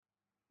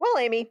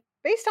Amy.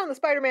 Based on the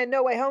Spider-Man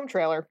No Way Home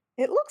trailer,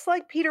 it looks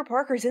like Peter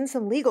Parker's in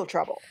some legal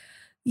trouble.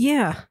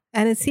 Yeah,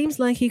 and it seems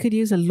like he could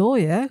use a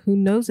lawyer who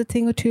knows a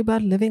thing or two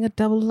about living a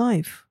double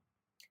life.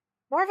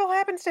 Marvel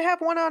happens to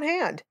have one on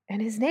hand,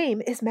 and his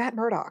name is Matt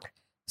Murdock.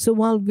 So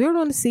while we're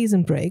on a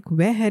season break,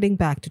 we're heading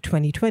back to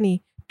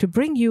 2020 to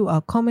bring you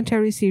our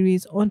commentary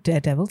series on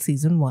Daredevil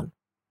Season 1.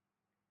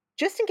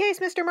 Just in case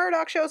Mr.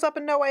 Murdock shows up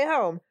in No Way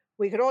Home,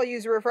 we could all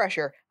use a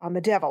refresher on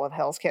the Devil of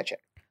Hell's Kitchen.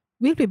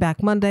 We'll be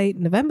back Monday,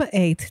 November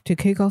 8th to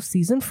kick off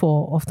Season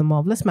 4 of The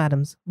Marvelous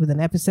Madams with an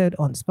episode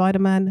on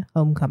Spider-Man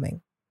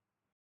Homecoming.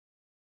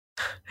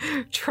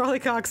 Charlie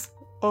Cox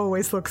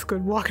always looks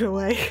good walking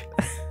away.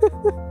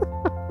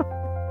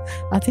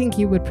 I think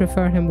you would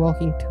prefer him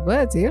walking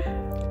towards you.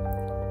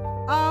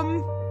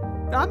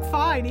 I'm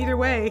fine either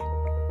way.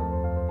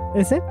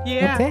 Is it?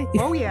 Yeah. Okay.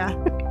 Oh, yeah.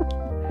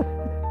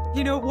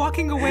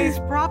 Walking away is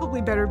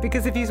probably better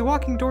because if he's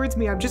walking towards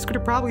me, I'm just going to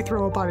probably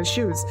throw up on his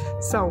shoes.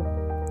 So,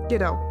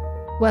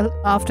 Well,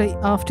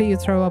 after you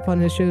throw up on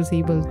his shoes,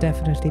 he will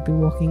definitely be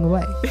walking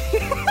away.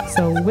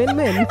 So,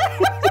 win-win.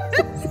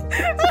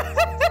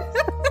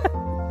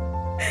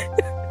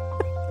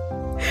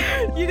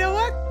 You know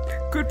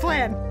what? Good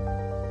plan.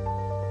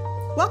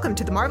 Welcome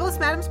to the Marvelous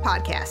Madams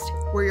podcast.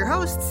 We're your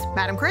hosts,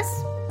 Madam Chris.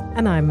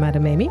 And I'm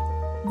Madam Amy.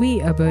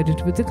 We are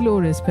burdened with the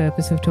glorious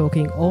purpose of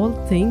talking all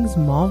things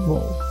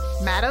Marvel.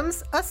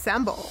 Madams,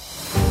 assemble.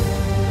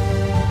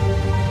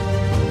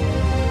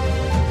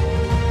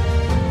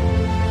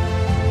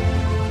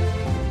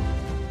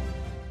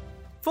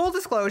 Full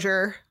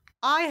disclosure,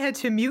 I had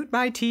to mute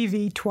my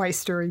TV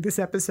twice during this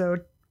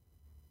episode.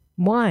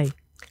 Why?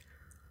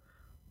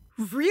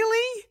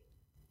 Really?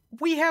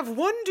 We have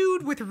one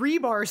dude with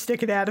rebar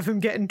sticking out of him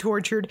getting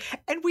tortured,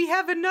 and we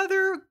have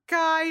another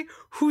guy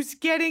who's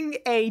getting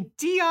a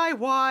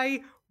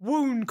DIY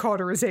wound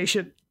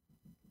cauterization.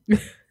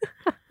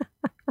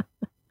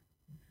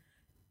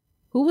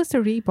 Who was the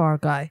rebar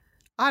guy?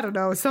 I don't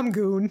know, some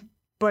goon,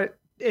 but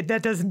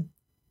that doesn't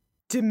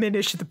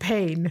diminish the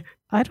pain.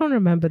 I don't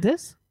remember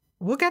this.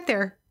 We'll get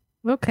there.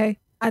 Okay.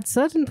 At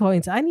certain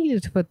points, I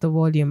needed to put the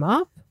volume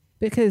up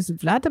because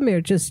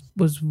Vladimir just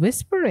was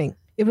whispering.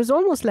 It was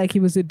almost like he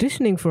was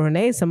auditioning for an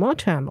ASMR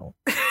channel.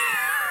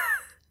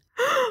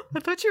 I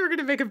thought you were going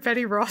to make a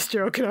Betty Ross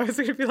joke, and I was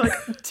going to be like,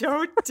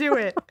 don't do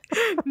it.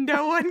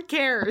 No one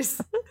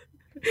cares.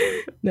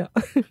 No.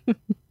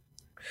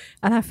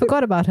 And I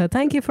forgot about her.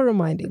 Thank you for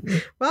reminding me.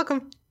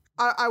 Welcome.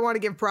 I want to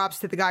give props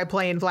to the guy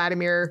playing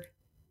Vladimir,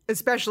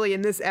 especially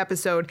in this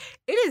episode.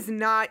 It is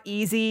not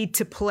easy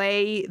to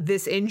play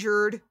this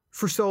injured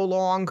for so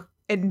long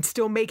and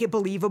still make it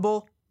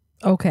believable.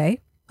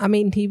 Okay. I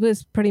mean, he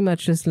was pretty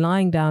much just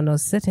lying down or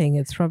sitting.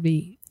 It's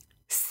probably...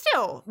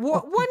 Still,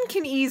 one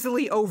can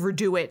easily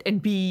overdo it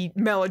and be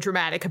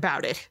melodramatic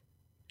about it.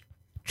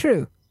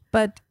 True.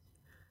 But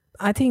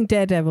I think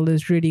Daredevil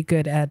is really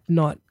good at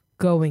not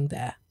going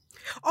there.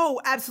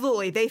 Oh,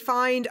 absolutely. They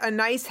find a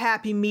nice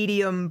happy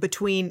medium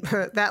between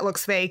that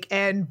looks fake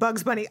and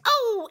Bugs Bunny.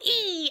 Oh,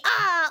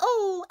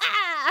 oh,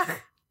 ah.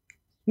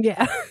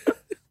 Yeah.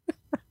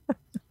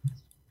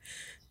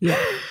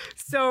 Yeah.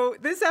 So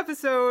this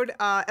episode,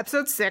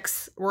 episode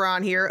 6, we're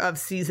on here of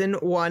season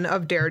 1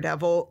 of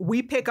Daredevil.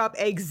 We pick up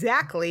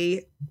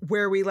exactly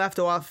where we left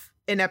off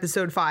in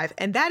episode 5.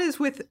 And that is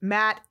with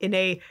Matt in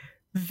a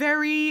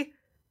very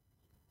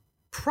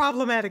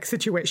problematic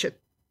situation.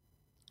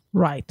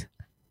 Right.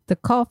 The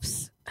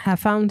cops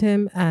have found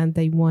him and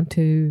they want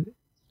to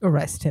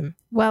arrest him.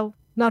 Well,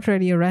 not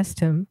really arrest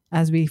him.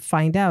 As we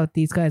find out,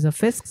 these guys are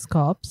Fisk's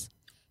cops.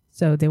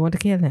 So they want to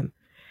kill him.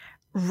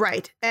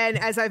 Right. And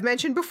as I've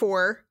mentioned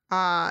before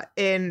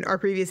in our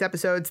previous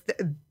episodes,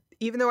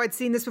 even though I'd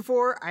seen this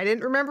before, I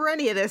didn't remember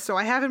any of this. So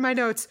I have in my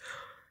notes,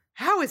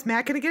 how is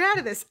Matt going to get out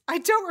of this? I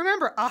don't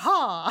remember.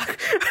 Aha.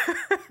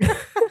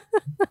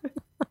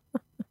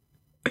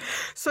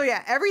 So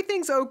yeah,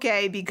 everything's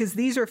okay because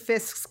these are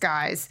Fisk's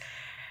guys.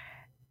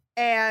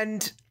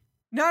 And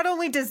not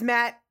only does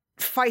Matt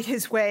fight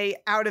his way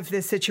out of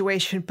this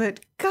situation, but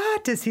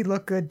God, does he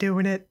look good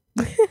doing it.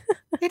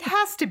 It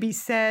has to be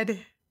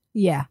said.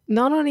 Yeah,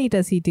 not only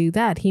does he do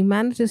that, he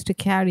manages to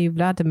carry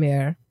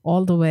Vladimir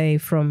all the way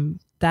from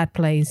that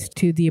place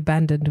to the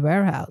abandoned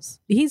warehouse.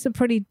 He's a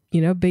pretty,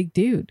 big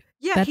dude.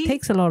 Yeah, that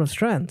takes a lot of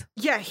strength.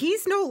 Yeah,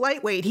 he's no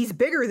lightweight. He's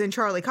bigger than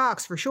Charlie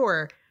Cox for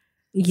sure.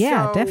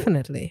 Yeah,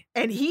 definitely.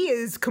 And he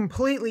is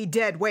completely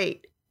dead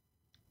weight.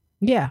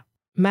 Yeah.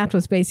 Matt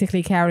was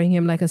basically carrying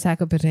him like a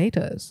sack of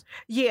potatoes.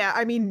 Yeah,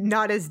 I mean,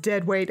 not as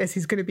dead weight as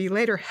he's going to be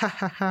later. Ha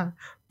ha ha.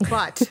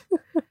 But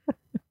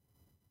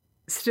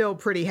still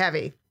pretty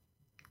heavy.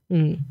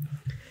 Mm.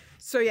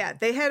 So yeah,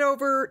 they head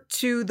over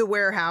to the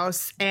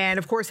warehouse. And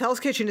of course, Hell's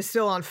Kitchen is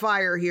still on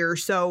fire here.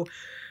 So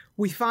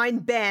we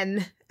find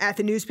Ben at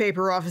the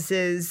newspaper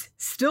offices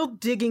still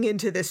digging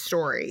into this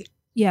story.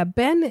 Yeah,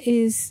 Ben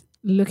is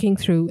looking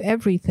through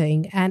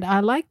everything. And I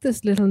like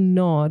this little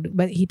nod,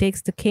 but he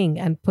takes the king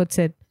and puts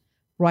it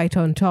right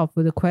on top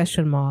with a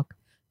question mark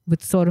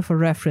with sort of a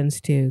reference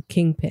to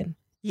Kingpin.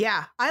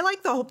 Yeah, I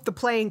like the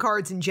playing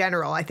cards in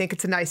general. I think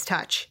it's a nice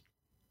touch.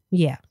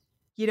 Yeah.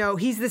 you know,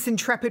 he's this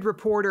intrepid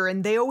reporter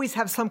and they always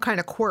have some kind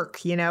of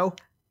quirk, you know?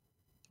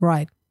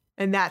 Right.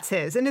 And that's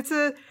his. And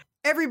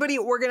everybody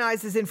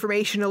organizes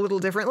information a little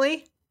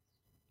differently.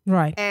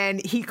 Right.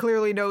 And he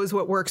clearly knows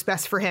what works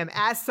best for him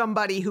as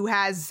somebody who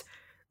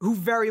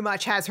very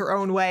much has her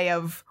own way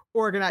of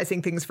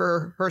organizing things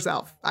for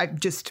herself. I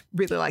just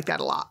really like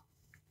that a lot.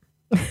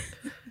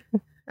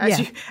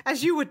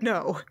 As you would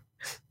know.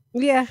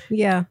 Yeah.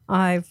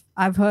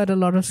 I've heard a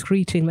lot of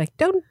screeching like,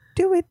 don't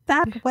do it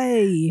that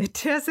way.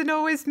 It doesn't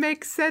always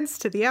make sense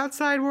to the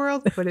outside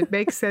world, but it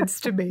makes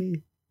sense to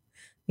me.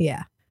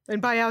 Yeah.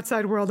 And by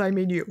outside world, I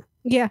mean you.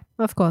 Yeah,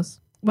 of course.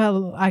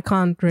 Well, I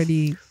can't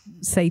really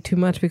say too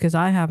much because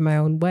I have my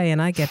own way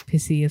and I get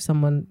pissy if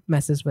someone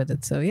messes with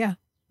it. So, yeah.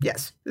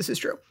 Yes, this is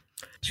true.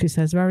 She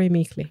says very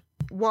meekly.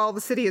 While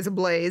the city is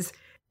ablaze,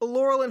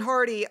 Laurel and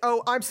Hardy,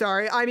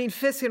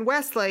 Fisk and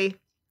Wesley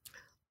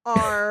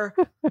are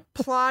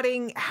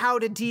plotting how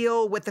to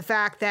deal with the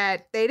fact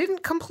that they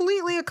didn't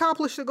completely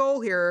accomplish the goal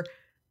here.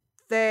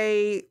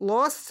 They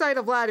lost sight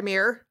of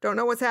Vladimir, don't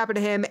know what's happened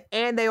to him,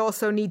 and they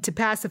also need to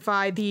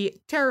pacify the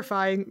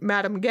terrifying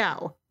Madame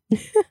Gao.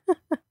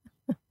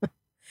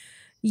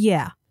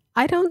 Yeah.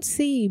 I don't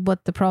see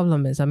what the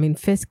problem is. I mean,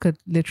 Fisk could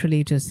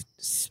literally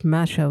just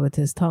smash her with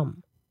his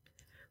thumb.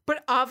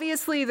 But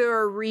obviously there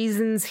are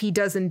reasons he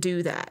doesn't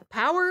do that.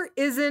 Power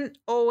isn't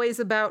always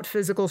about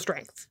physical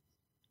strength.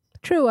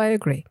 True, I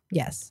agree.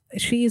 Yes.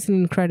 She is an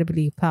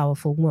incredibly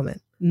powerful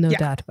woman. No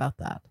doubt about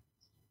that.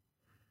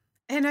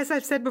 And as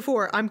I've said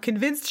before, I'm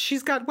convinced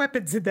she's got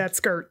weapons in that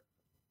skirt.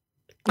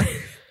 I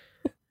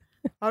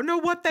don't know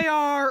what they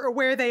are or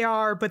where they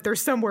are, but they're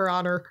somewhere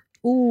on her.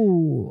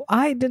 Ooh,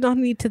 I did not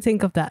need to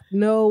think of that.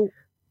 No.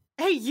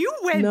 Hey, you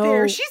went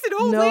there. She's an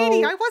old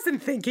lady. I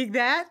wasn't thinking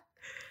that.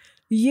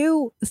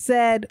 You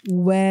said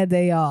where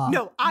they are.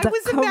 No, I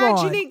was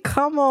imagining.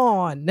 Come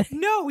on.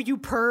 No, you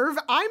perv.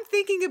 I'm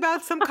thinking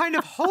about some kind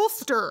of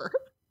holster.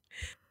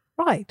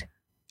 Right.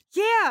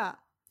 Yeah.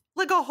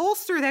 Like a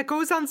holster that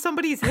goes on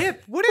somebody's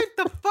hip. What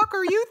the fuck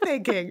are you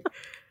thinking?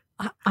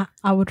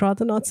 I would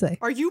rather not say.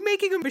 Are you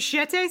making a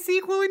Machete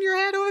sequel in your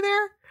head over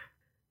there?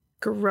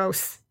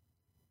 Gross.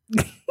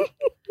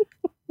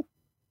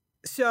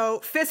 So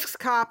Fisk's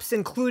cops,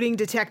 including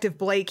Detective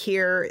Blake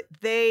here,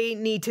 they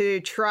need to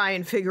try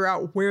and figure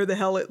out where the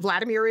hell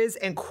Vladimir is,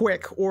 and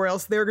quick, or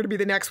else they're going to be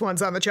the next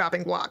ones on the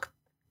chopping block.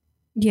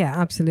 Yeah,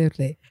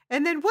 absolutely.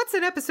 And then what's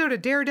an episode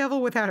of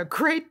Daredevil without a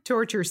great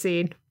torture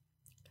scene?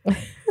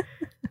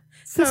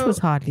 This was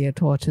hardly a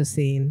torture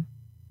scene.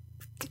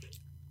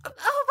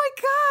 Oh my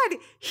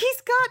God!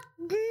 He's got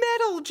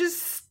metal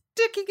just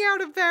sticking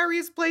out of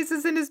various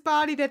places in his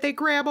body that they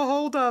grab a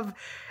hold of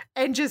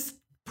and just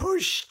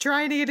push,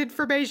 trying to get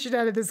information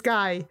out of this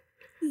guy.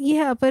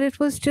 Yeah, but it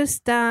was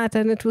just that,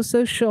 and it was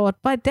so short.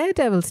 By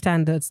Daredevil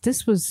standards,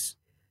 this was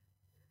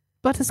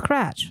but a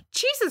scratch.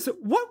 Jesus,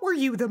 what were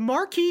you, the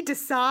Marquis de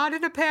Sade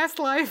in a past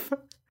life?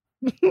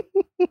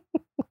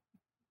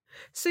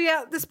 So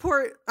yeah,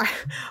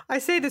 I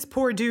say this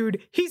poor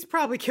dude, he's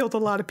probably killed a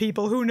lot of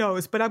people, who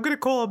knows, but I'm going to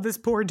call him this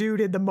poor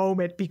dude in the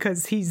moment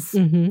because he's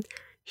in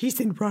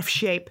rough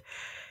shape.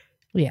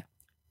 Yeah.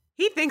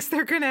 He thinks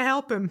they're going to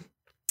help him.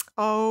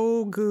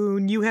 Oh,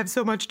 Goon, you have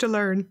so much to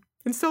learn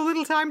and so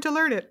little time to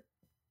learn it.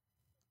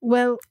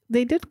 Well,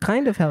 they did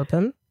kind of help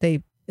him.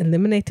 They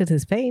eliminated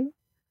his pain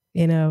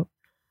in a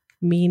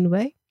mean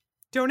way.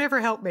 Don't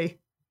ever help me,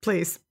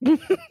 please.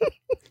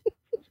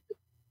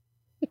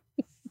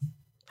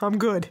 I'm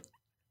good.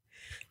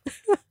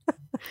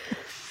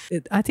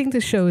 I think the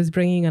show is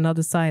bringing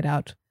another side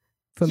out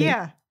for me.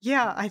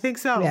 Yeah, I think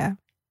so. Yeah.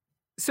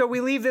 So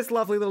we leave this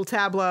lovely little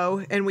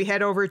tableau and we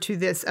head over to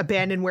this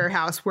abandoned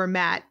warehouse where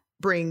Matt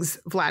brings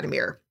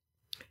Vladimir.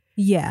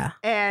 Yeah.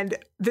 And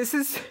this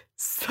is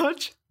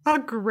such a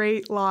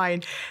great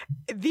line.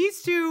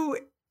 These two,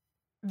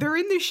 they're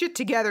in this shit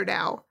together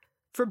now,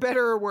 for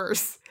better or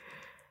worse.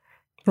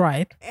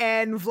 Right.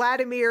 And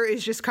Vladimir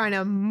is just kind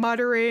of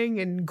muttering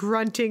and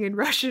grunting in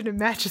Russian, and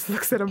Matt just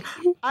looks at him.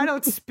 I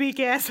don't speak,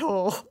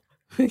 asshole.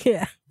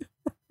 Yeah.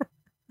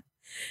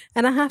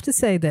 And I have to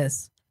say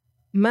this.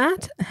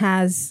 Matt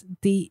has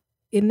the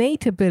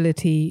innate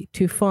ability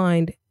to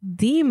find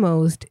the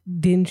most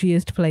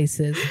dingiest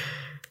places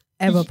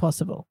ever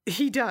possible.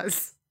 He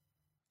does.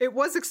 It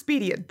was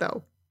expedient,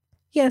 though.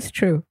 Yes,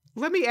 true.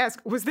 Let me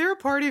ask, was there a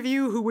part of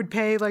you who would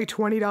pay like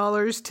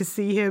 $20 to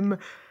see him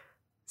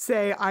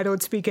say, I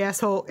don't speak,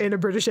 asshole, in a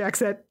British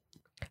accent?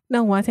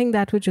 No, I think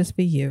that would just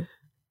be you.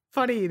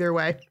 Funny either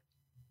way.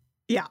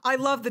 Yeah, I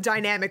love the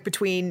dynamic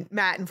between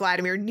Matt and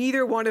Vladimir.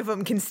 Neither one of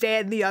them can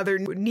stand the other.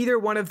 Neither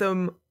one of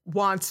them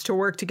wants to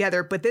work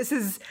together. But this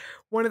is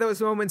one of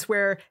those moments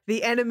where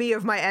the enemy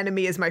of my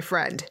enemy is my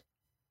friend.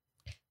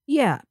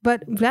 Yeah,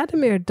 but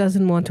Vladimir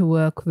doesn't want to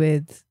work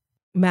with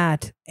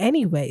Matt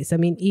anyways. I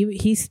mean,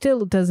 he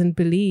still doesn't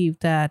believe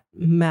that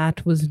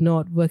Matt was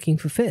not working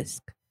for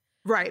Fisk.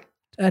 Right.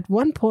 At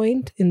one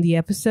point in the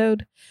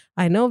episode,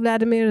 I know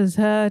Vladimir is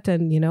hurt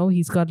and,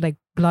 he's got like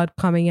blood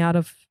coming out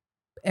of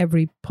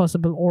every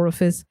possible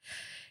orifice.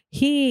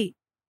 I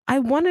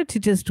wanted to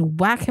just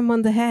whack him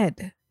on the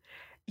head.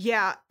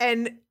 Yeah.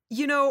 And,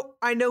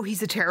 I know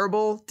he's a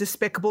terrible,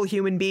 despicable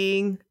human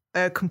being,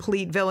 a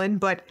complete villain,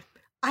 but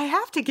I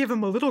have to give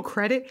him a little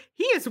credit.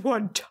 He is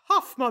one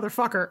tough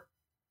motherfucker.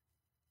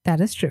 That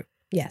is true.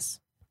 Yes.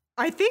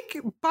 I think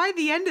by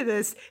the end of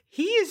this,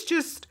 he is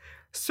just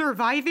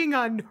surviving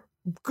on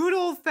good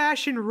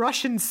old-fashioned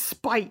Russian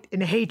spite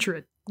and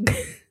hatred.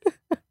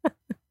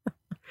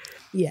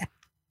 Yeah.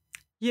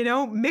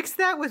 Mix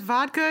that with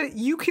vodka,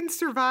 you can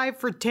survive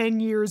for 10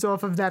 years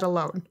off of that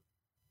alone.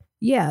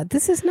 Yeah,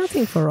 this is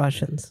nothing for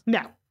Russians.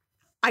 No.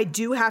 I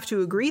do have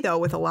to agree, though,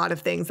 with a lot of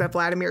things that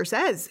Vladimir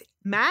says.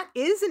 Matt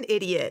is an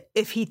idiot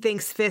if he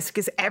thinks Fisk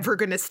is ever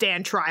going to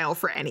stand trial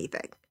for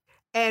anything.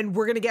 And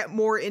we're going to get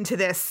more into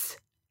this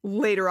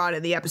later on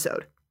in the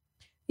episode.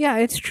 Yeah,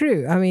 it's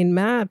true. I mean,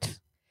 Matt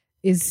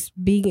is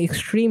being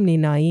extremely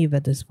naive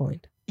at this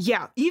point.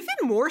 Yeah, even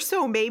more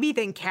so maybe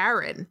than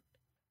Karen.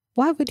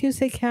 Why would you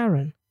say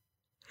Karen?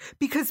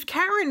 Because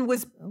Karen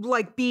was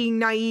being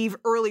naive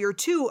earlier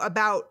too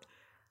about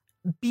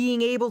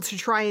being able to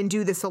try and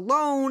do this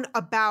alone,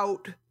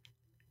 about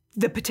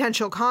the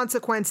potential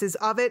consequences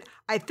of it.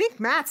 I think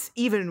Matt's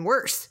even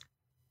worse.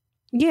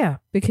 Yeah,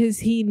 because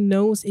he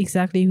knows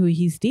exactly who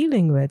he's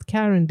dealing with.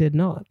 Karen did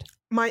not.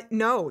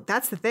 No,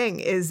 that's the thing,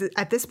 is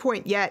at this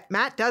point yet,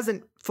 Matt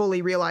doesn't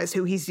fully realize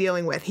who he's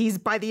dealing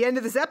with. By the end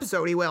of this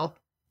episode, he will.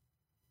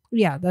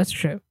 Yeah, that's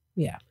true.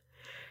 Yeah.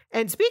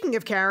 And speaking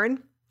of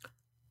Karen,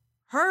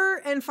 her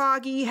and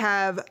Foggy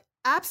have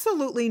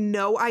absolutely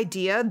no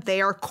idea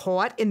they are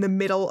caught in the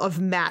middle of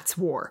Matt's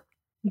war.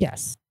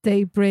 Yes.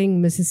 They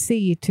bring Mrs.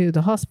 C to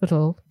the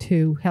hospital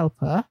to help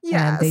her.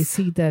 Yes. And they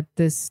see that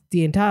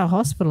the entire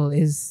hospital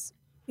is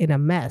in a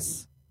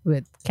mess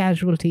with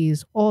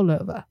casualties all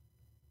over.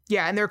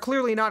 Yeah, and they're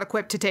clearly not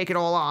equipped to take it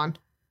all on.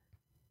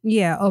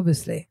 Yeah,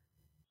 obviously.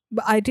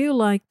 But I do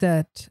like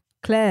that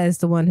Claire is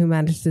the one who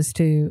manages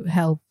to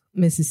help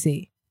Mrs.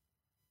 C.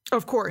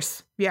 Of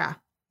course. Yeah.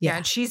 Yeah,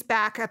 and she's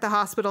back at the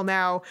hospital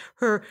now.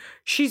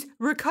 She's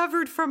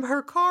recovered from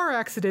her car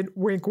accident.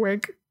 Wink,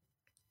 wink.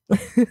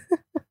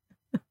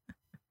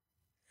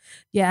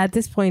 Yeah, at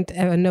this point,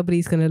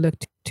 nobody's going to look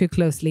too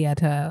closely at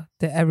her.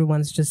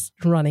 Everyone's just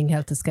running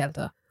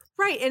helter-skelter.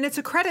 Right, and it's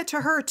a credit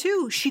to her,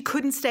 too. She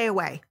couldn't stay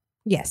away.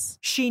 Yes.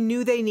 She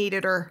knew they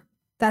needed her.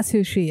 That's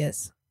who she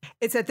is.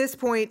 It's at this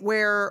point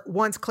where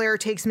once Claire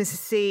takes Mrs.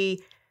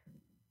 C,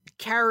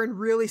 Karen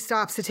really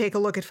stops to take a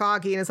look at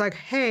Foggy and is like,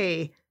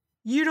 hey,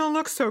 you don't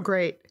look so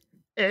great.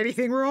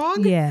 Anything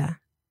wrong? Yeah.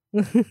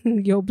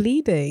 You're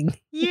bleeding.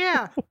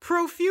 Yeah,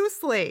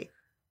 profusely.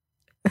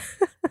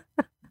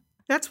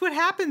 That's what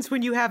happens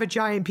when you have a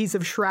giant piece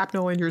of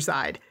shrapnel in your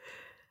side.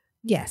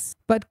 Yes.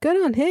 But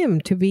good on him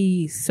to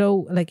be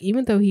so,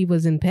 even though he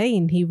was in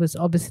pain, he was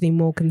obviously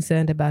more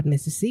concerned about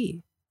Mrs.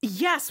 C.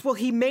 Yes, well,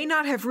 he may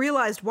not have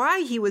realized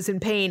why he was in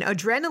pain.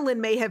 Adrenaline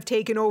may have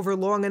taken over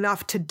long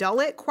enough to dull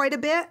it quite a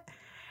bit.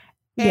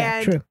 Yeah,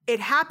 and true. It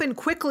happened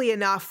quickly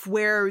enough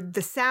where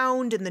the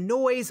sound and the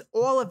noise,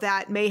 all of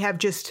that may have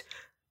just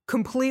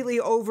completely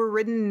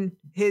overridden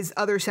his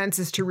other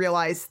senses to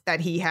realize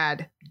that he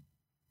had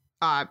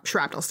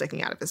shrapnel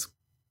sticking out of his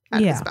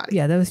body.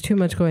 Yeah, there was too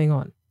much going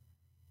on.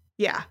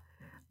 Yeah.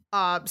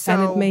 And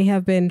it may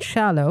have been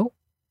shallow,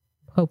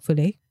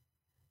 hopefully.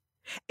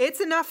 It's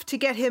enough to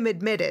get him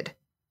admitted.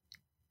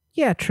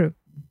 Yeah, true.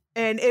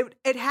 And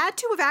it had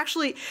to have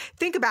actually,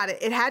 think about it,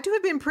 it had to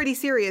have been pretty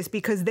serious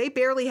because they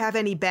barely have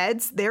any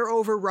beds. They're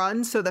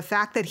overrun. So the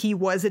fact that he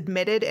was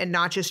admitted and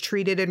not just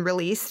treated and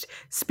released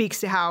speaks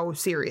to how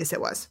serious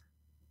it was.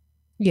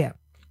 Yeah.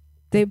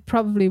 They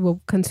probably were,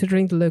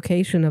 considering the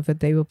location of it,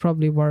 they were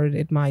probably worried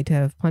it might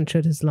have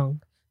punctured his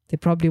lung. They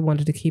probably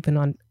wanted to keep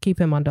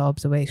him under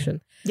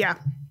observation. Yeah.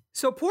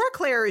 So poor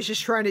Claire is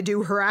just trying to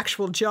do her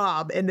actual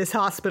job in this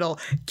hospital.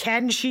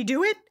 Can she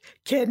do it?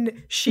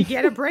 Can she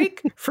get a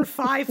break for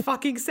 5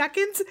 fucking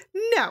seconds?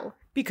 No,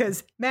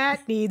 because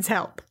Matt needs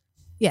help.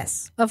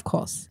 Yes, of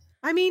course.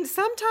 I mean,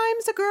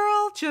 sometimes a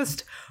girl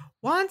just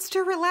wants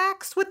to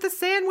relax with the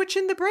sandwich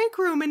in the break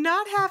room and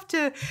not have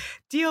to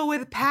deal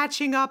with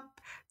patching up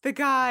the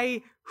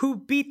guy who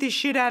beat the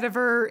shit out of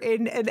her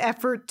in an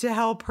effort to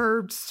help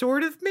her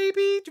sort of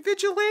maybe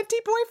vigilante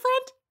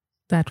boyfriend.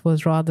 That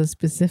was rather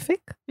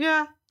specific.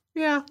 Yeah,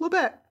 a little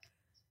bit.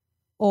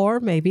 Or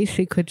maybe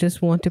she could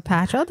just want to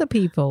patch other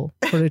people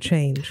for a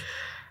change.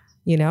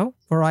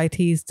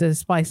 Variety is the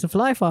spice of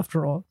life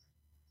after all.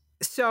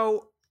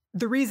 So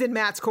the reason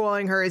Matt's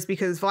calling her is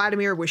because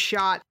Vladimir was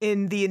shot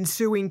in the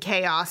ensuing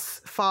chaos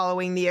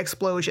following the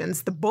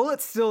explosions. The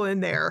bullet's still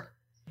in there.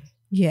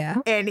 Yeah.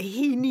 And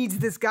he needs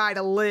this guy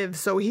to live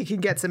so he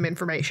can get some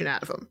information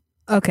out of him.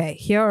 Okay,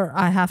 here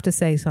I have to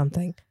say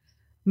something.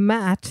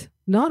 Matt,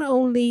 not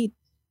only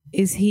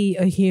is he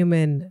a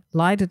human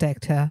lie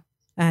detector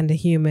and a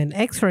human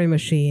x-ray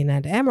machine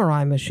and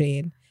MRI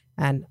machine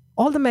and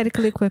all the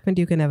medical equipment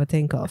you can ever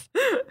think of,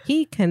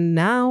 he can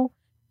now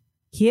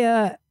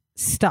hear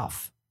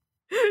stuff.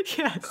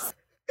 Yes,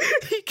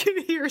 he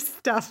can hear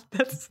stuff.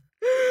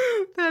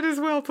 That is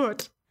well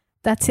put.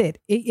 That's it.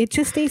 It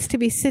just needs to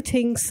be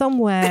sitting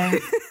somewhere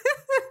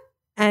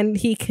And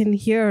he can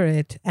hear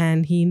it,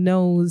 and he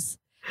knows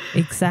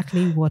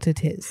exactly what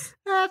it is.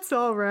 That's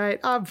all right.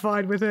 I'm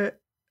fine with it.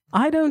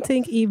 I don't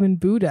think even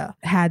Buddha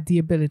had the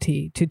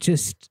ability to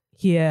just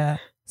hear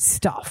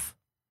stuff.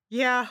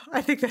 Yeah,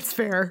 I think that's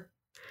fair.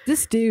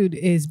 This dude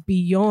is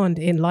beyond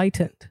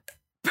enlightened.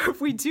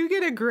 We do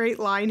get a great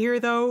line here,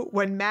 though,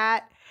 when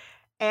Matt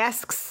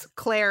asks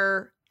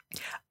Claire,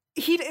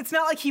 it's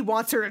not like he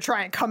wants her to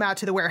try and come out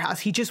to the warehouse.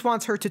 He just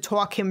wants her to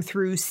talk him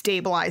through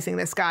stabilizing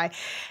this guy.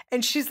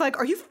 And she's like,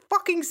 are you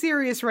fucking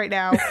serious right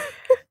now?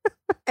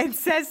 And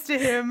says to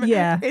him,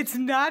 yeah, it's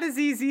not as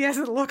easy as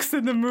it looks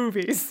in the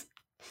movies.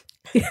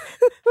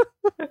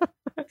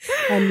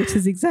 And which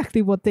is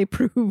exactly what they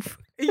prove.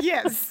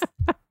 Yes.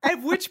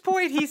 At which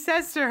point he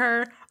says to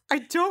her, I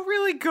don't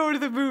really go to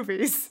the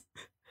movies.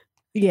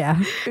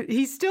 Yeah.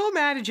 He still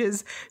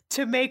manages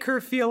to make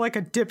her feel like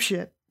a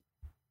dipshit.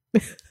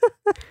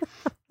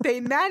 They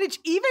manage,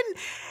 even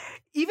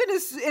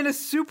in a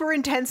super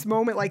intense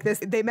moment like this,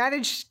 they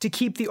manage to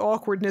keep the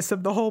awkwardness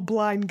of the whole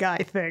blind guy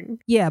thing.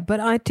 Yeah, but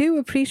I do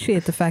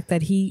appreciate the fact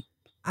that he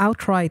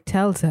outright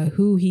tells her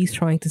who he's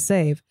trying to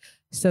save,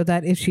 so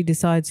that if she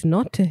decides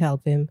not to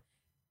help him,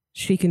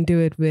 she can do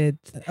it with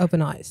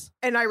open eyes.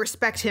 And I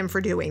respect him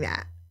for doing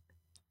that.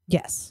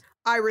 Yes.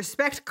 I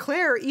respect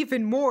Claire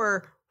even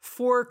more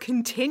for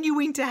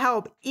continuing to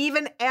help,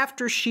 even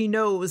after she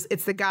knows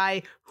it's the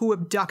guy who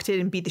abducted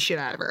and beat the shit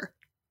out of her.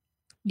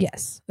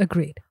 Yes,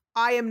 agreed.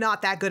 I am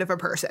not that good of a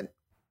person.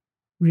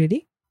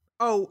 Really?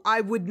 Oh,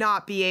 I would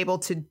not be able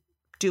to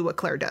do what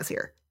Claire does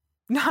here.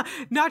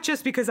 Not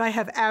just because I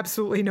have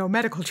absolutely no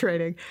medical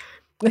training.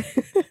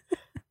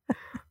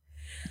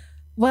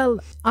 Well,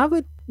 I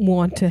would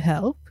want to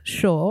help,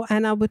 sure,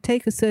 and I would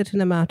take a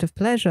certain amount of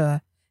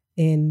pleasure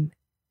in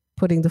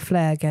putting the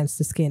flare against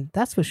the skin.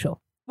 That's for sure.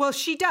 Well,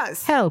 she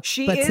does. Help,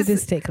 but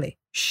sadistically.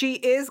 She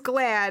is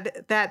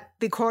glad that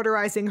the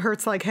cauterizing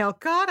hurts like hell.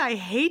 God, I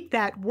hate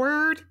that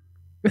word.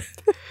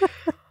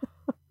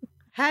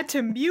 Had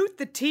to mute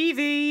the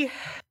TV.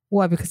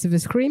 Why? Because of the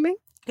screaming?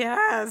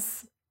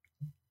 Yes.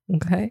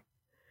 Okay.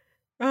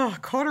 Oh,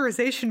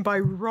 cauterization by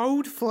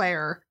road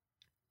flare.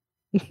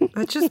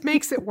 That just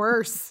makes it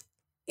worse.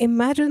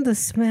 Imagine the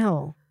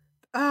smell.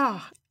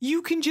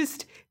 You can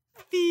just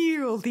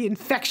feel the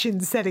infection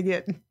setting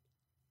in.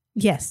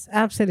 Yes,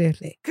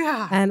 absolutely.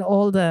 God. And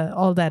all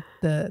that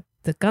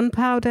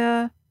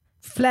gunpowder.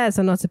 Flares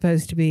are not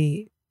supposed to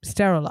be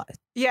sterilized.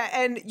 Yeah,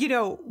 and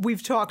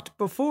we've talked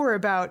before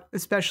about,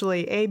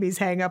 especially Amy's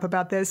hang up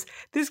about this.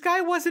 This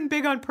guy wasn't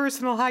big on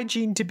personal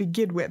hygiene to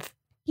begin with.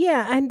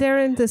 Yeah, and they're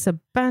in this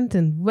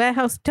abandoned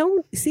warehouse.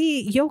 Don't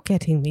see, you're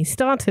getting me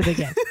started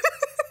again.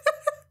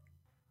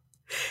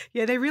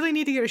 Yeah, they really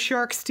need to get a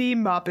shark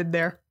steam mop in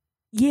there.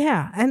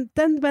 Yeah, and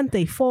then when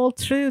they fall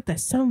through,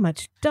 there's so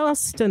much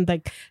dust, and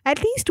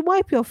at least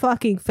wipe your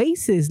fucking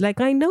faces.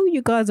 I know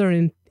you guys are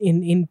in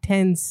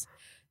intense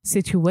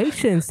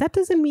situations. That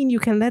doesn't mean you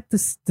can let the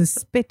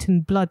spit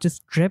and blood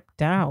just drip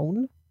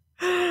down.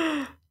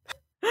 I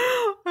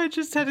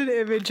just had an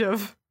image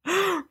of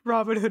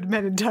Robin Hood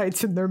men in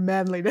tights and their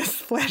manliness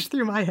flash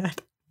through my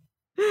head.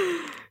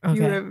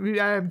 Okay.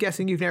 I'm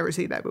guessing you've never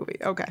seen that movie.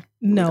 Okay.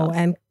 No,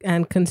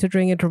 and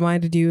considering it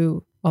reminded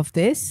you of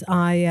this,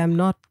 I am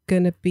not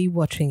going to be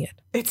watching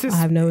it. I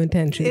have no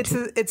intention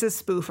It's a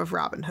spoof of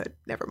Robin Hood.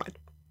 Never mind.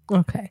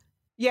 Okay.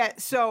 Yeah,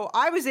 so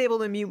I was able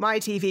to mute my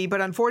TV,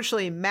 but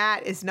unfortunately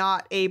Matt is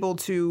not able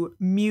to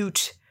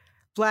mute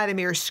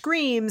Vladimir's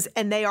screams,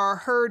 and they are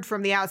heard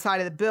from the outside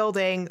of the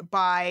building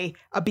by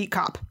a beat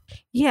cop.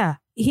 Yeah,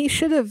 he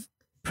should have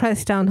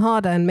pressed down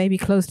harder and maybe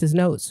closed his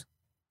nose.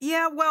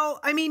 Yeah,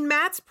 well, I mean,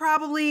 Matt's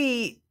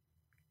probably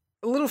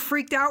a little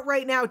freaked out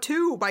right now,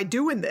 too, by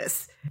doing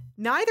this.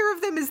 Neither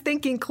of them is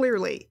thinking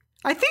clearly.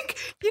 I think,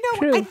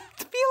 True. I feel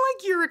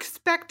like you're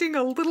expecting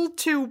a little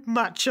too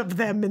much of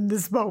them in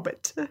this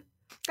moment.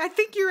 I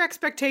think your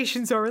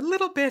expectations are a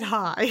little bit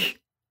high.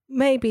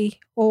 Maybe.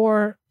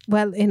 Or,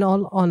 well, in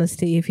all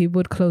honesty, if he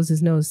would close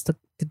his nose, the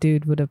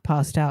dude would have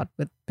passed out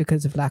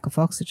because of lack of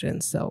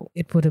oxygen. So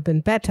it would have been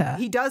better.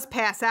 He does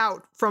pass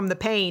out from the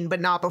pain, but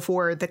not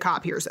before the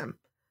cop hears him.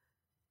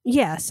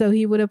 Yeah, so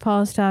he would have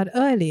passed out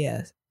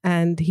earlier.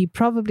 And he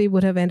probably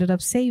would have ended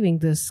up saving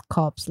this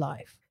cop's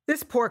life.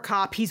 This poor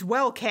cop, he's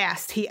well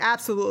cast. He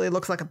absolutely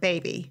looks like a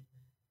baby.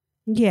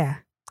 Yeah,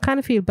 kind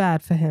of feel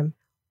bad for him.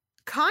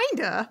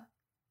 Kinda.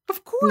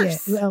 Of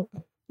course. Yeah, well,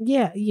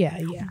 yeah.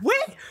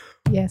 Wait.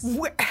 Yes.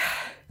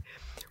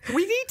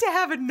 We need to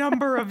have a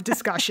number of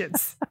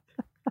discussions.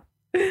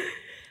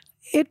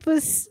 It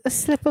was a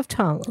slip of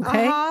tongue,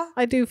 okay?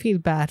 I do feel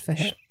bad for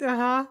him.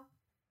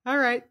 All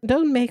right.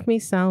 Don't make me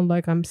sound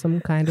like I'm some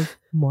kind of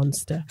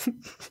monster.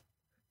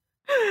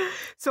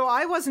 So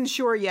I wasn't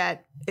sure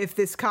yet if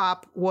this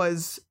cop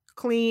was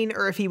clean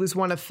or if he was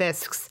one of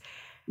Fisk's.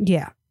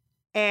 Yeah.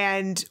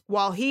 And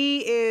while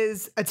he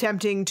is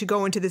attempting to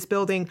go into this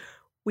building,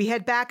 we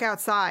head back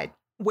outside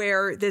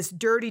where this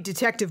dirty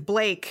Detective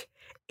Blake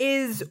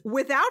is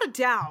without a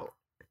doubt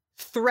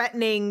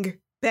threatening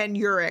Ben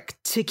Urich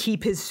to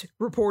keep his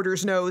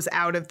reporter's nose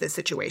out of this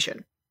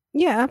situation.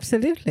 Yeah,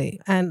 absolutely.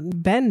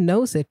 And Ben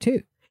knows it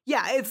too.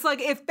 Yeah, it's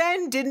like if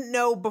Ben didn't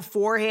know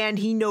beforehand,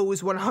 he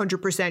knows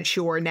 100%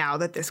 sure now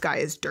that this guy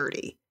is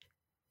dirty.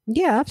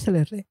 Yeah,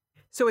 absolutely.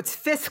 So it's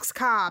Fisk's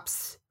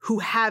cops who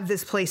have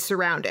this place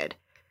surrounded.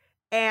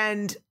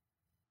 And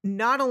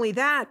not only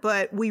that,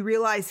 but we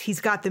realize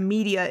he's got the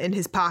media in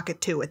his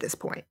pocket too at this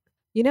point.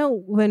 You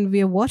know, when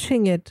we're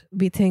watching it,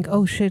 we think,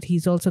 oh shit,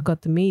 he's also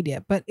got the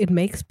media. But it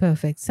makes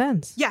perfect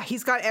sense. Yeah,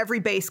 he's got every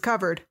base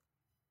covered.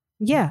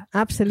 Yeah,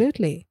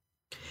 absolutely.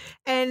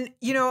 And,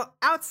 you know,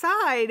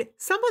 outside,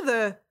 some of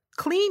the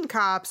clean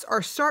cops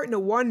are starting to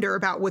wonder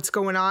about what's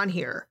going on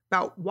here,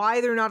 about why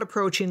they're not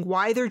approaching,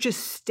 why they're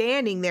just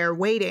standing there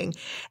waiting.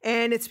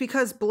 And it's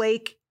because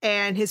Blake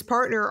and his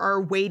partner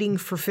are waiting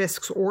for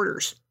Fisk's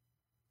orders.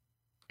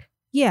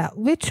 Yeah,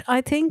 which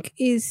I think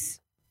it's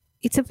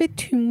a bit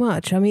too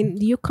much. I mean,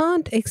 you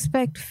can't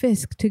expect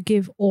Fisk to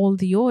give all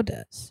the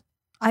orders.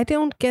 I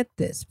don't get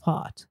this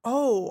part.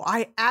 Oh,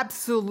 I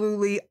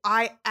absolutely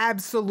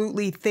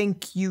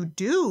think you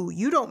do.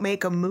 You don't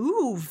make a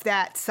move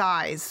that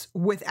size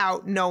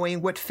without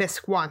knowing what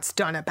Fisk wants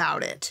done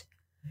about it.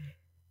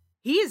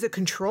 He is a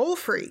control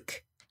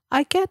freak.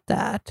 I get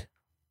that,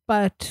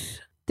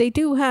 but they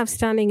do have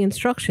standing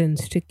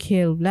instructions to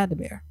kill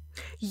Vladimir.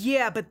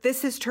 Yeah, but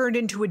this has turned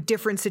into a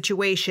different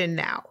situation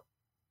now.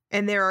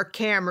 And there are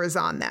cameras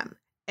on them.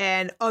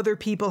 And other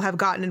people have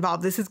gotten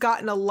involved. This has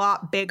gotten a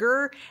lot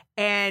bigger,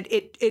 and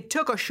it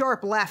took a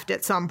sharp left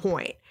at some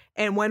point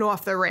and went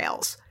off the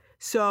rails.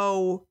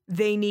 So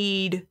they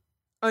need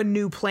a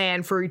new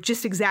plan for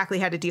just exactly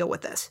how to deal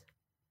with this.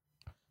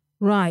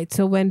 Right.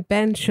 So when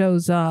Ben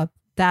shows up,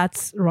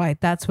 that's right.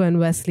 That's when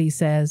Wesley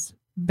says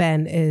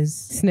Ben is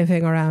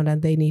sniffing around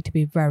and they need to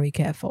be very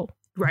careful.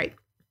 Right.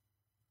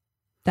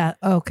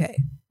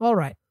 Okay. All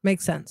right.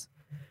 Makes sense.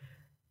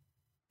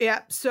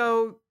 Yeah.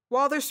 So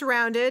while they're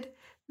surrounded,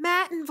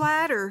 Matt and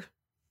Vlad are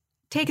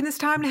taking this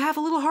time to have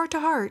a little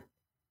heart-to-heart.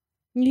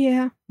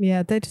 Yeah,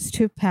 they're just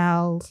two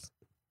pals,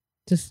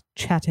 just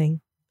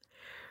chatting.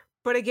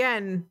 But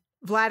again,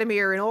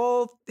 Vladimir, in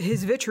all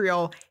his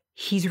vitriol,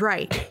 he's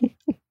right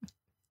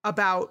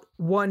about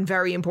one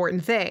very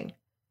important thing.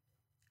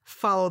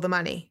 Follow the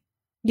money.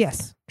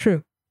 Yes,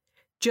 true.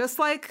 Just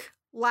like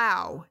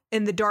Lau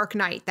in The Dark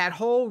Knight, that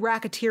whole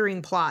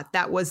racketeering plot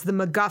that was the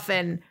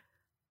MacGuffin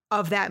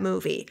of that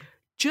movie.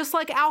 Just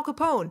like Al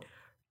Capone.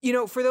 You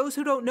know, for those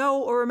who don't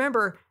know or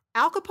remember,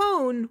 Al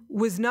Capone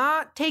was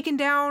not taken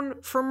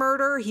down for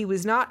murder. He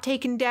was not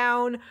taken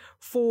down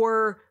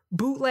for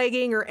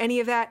bootlegging or any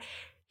of that.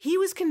 He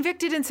was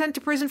convicted and sent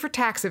to prison for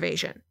tax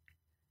evasion.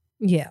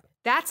 Yeah.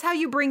 That's how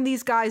you bring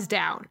these guys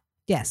down.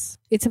 Yes.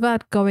 It's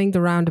about going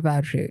the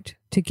roundabout route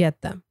to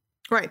get them.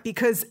 Right,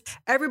 because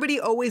everybody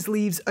always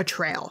leaves a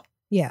trail.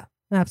 Yeah,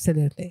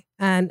 absolutely.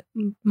 And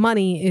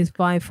money is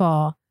by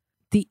far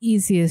the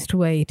easiest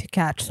way to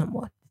catch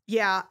someone.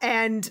 Yeah,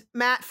 and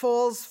Matt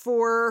falls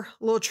for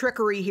a little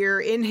trickery here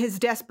in his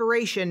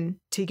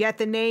desperation to get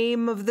the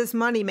name of this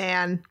money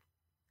man.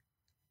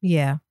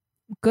 Yeah.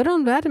 Good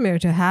on Vladimir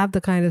to have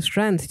the kind of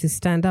strength to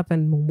stand up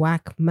and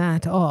whack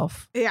Matt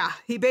off. Yeah,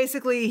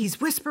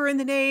 he's whispering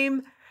the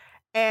name,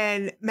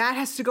 and Matt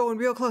has to go in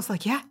real close,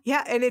 like, yeah.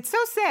 And it's so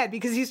sad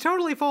because he's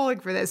totally falling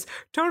for this,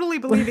 totally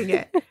believing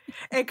it.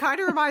 It kind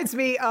of reminds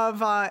me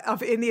of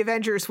in the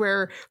Avengers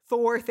where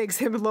Thor thinks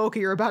him and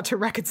Loki are about to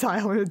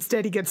reconcile and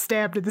instead he gets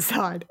stabbed in the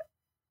side.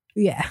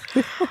 Yeah.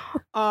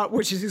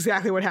 Which is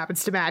exactly what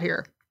happens to Matt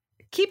here.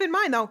 Keep in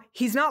mind, though,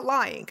 he's not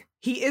lying.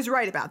 He is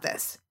right about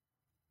this.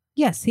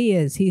 Yes, he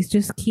is. He's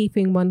just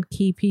keeping one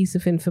key piece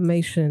of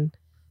information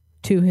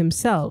to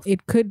himself.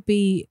 It could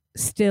be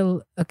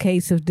still a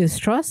case of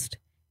distrust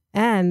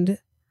and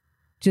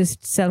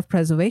just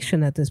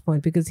self-preservation at this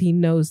point because he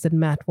knows that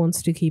Matt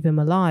wants to keep him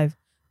alive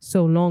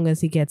so long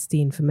as he gets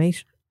the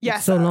information.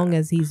 Yes. So long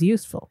as he's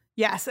useful.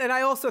 Yes, and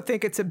I also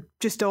think it's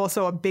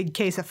also a big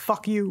case of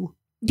fuck you.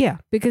 Yeah,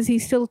 because he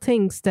still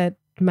thinks that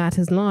Matt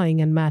is lying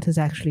and Matt is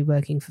actually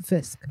working for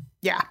Fisk.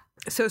 Yeah.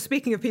 So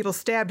speaking of people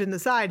stabbed in the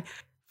side,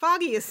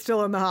 Foggy is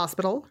still in the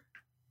hospital,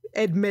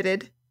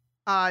 admitted,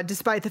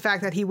 despite the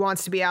fact that he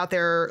wants to be out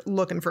there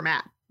looking for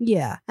Matt.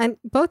 Yeah, and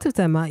both of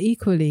them are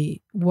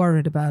equally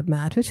worried about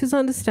Matt, which is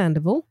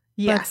understandable.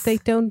 Yes. But they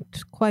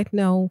don't quite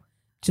know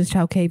just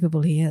how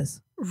capable he is.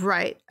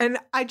 Right. And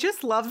I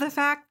just love the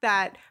fact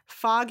that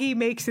Foggy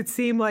makes it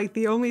seem like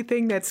the only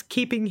thing that's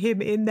keeping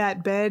him in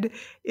that bed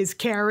is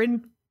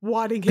Karen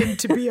wanting him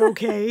to be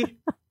okay.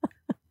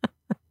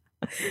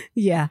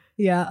 Yeah.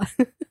 Yeah,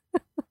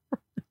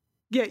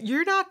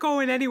 you're not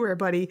going anywhere,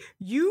 buddy.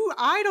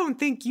 I don't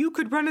think you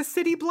could run a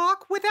city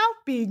block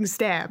without being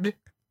stabbed.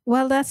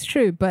 Well, that's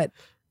true, but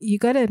you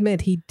got to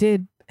admit he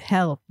did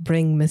help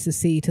bring Mrs.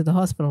 C to the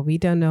hospital. We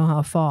don't know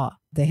how far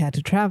they had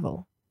to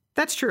travel.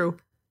 That's true.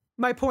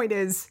 My point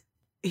is,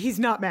 he's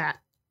not Matt.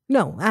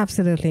 No,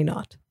 absolutely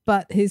not.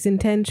 But his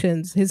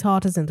intentions, his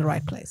heart is in the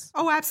right place.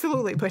 Oh,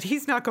 absolutely. But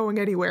he's not going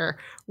anywhere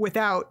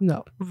without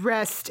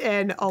rest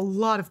and a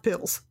lot of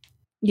pills.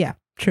 Yeah,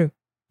 true.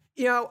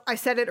 You know, I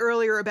said it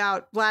earlier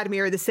about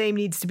Vladimir. The same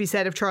needs to be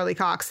said of Charlie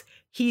Cox.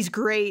 He's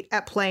great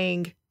at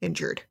playing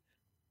injured.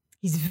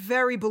 He's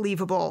very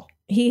believable.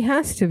 He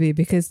has to be,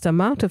 because the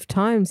amount of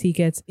times he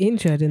gets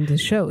injured in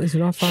this show is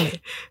not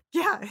funny.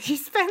 Yeah, he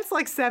spends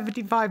like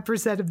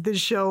 75% of this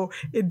show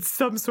in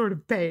some sort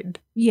of pain.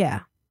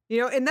 Yeah.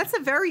 And that's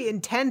a very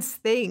intense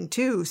thing,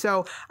 too.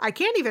 So I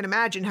can't even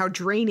imagine how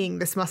draining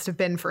this must have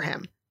been for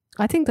him.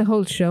 I think the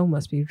whole show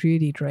must be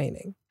really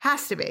draining.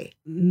 Has to be.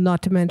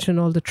 Not to mention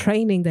all the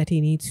training that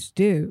he needs to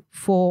do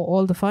for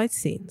all the fight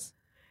scenes.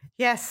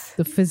 Yes.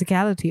 The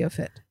physicality of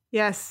it.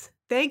 Yes.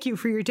 Thank you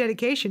for your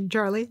dedication,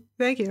 Charlie.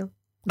 Thank you.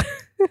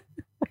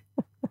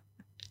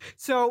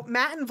 So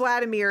Matt and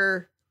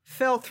Vladimir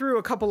fell through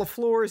a couple of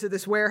floors of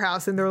this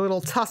warehouse in their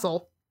little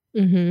tussle.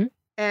 Mm-hmm.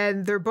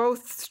 And they're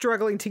both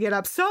struggling to get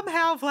up.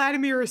 Somehow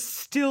Vladimir is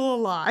still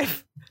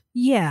alive.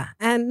 Yeah,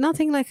 and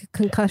nothing like a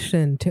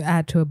concussion to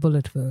add to a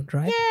bullet wound,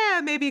 right?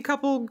 Yeah, maybe a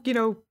couple,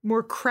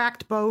 more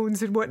cracked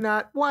bones and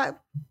whatnot. What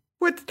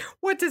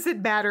does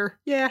it matter?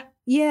 Yeah.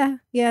 Yeah,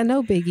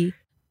 no biggie.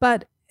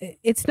 But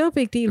it's no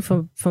big deal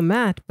for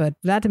Matt, but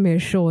Vladimir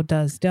sure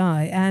does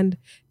die. And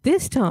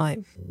this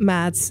time,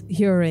 Matt's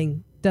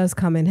hearing does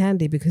come in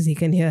handy because he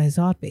can hear his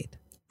heartbeat.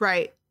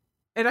 Right.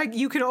 And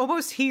you can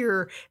almost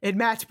hear in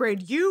Matt's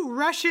brain, "You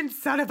Russian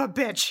son of a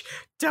bitch,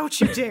 don't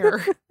you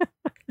dare."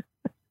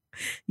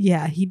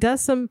 Yeah, he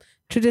does some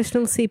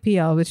traditional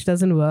CPR, which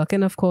doesn't work.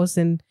 And of course,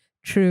 in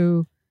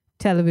true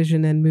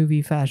television and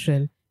movie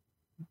fashion,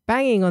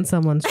 banging on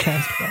someone's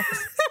chest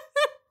box.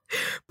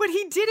 But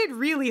he did it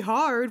really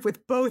hard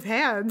with both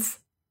hands.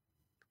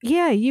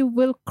 Yeah, you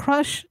will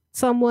crush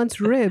someone's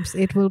ribs.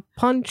 It will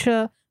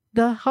puncture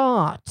the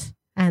heart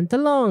and the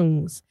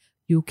lungs.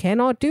 You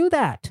cannot do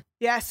that.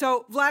 Yeah,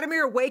 so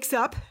Vladimir wakes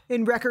up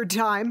in record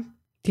time.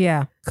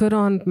 Yeah, good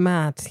on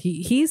Matt.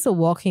 He's a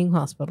walking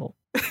hospital.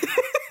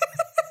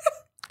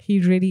 He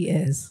really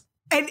is.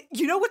 And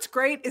you know what's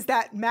great is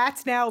that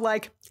Matt's now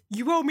like,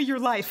 "You owe me your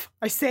life.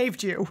 I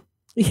saved you."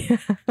 Yeah.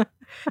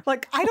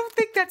 Like, I don't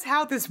think that's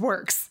how this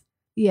works.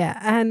 Yeah,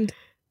 and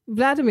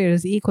Vladimir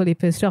is equally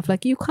pissed off.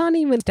 Like, you can't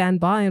even stand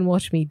by and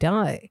watch me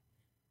die.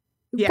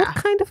 Yeah. What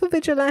kind of a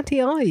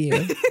vigilante are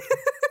you?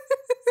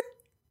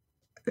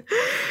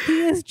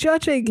 He is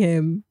judging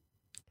him.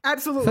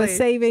 Absolutely. For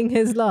saving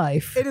his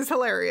life. It is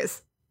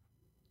hilarious.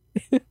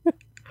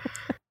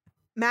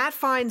 Matt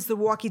finds the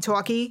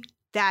walkie-talkie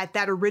that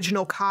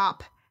original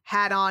cop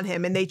had on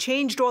him, and they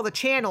changed all the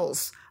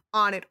channels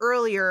on it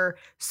earlier.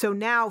 So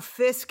now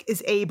Fisk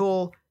is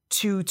able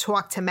to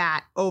talk to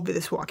Matt over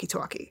this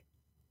walkie-talkie.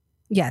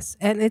 Yes,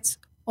 and it's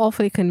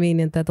awfully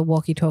convenient that the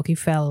walkie-talkie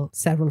fell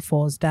several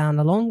floors down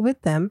along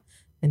with them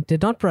and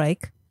did not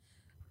break.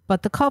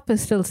 But the cop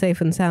is still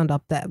safe and sound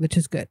up there, which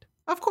is good.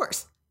 Of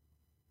course.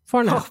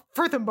 For now. Oh,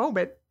 for the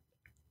moment.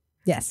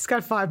 Yes. It's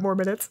got 5 more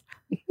minutes.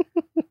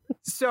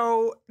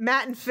 So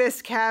Matt and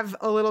Fisk have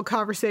a little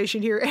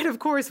conversation here. And of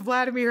course,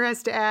 Vladimir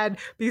has to add,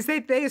 because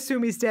they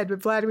assume he's dead,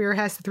 but Vladimir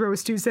has to throw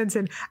his 2 cents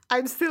in.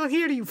 "I'm still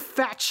here, you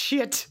fat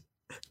shit."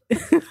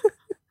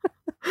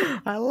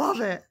 I love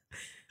it.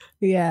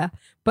 Yeah.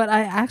 But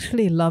I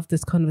actually love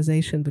this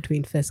conversation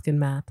between Fisk and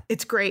Matt.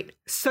 It's great.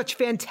 Such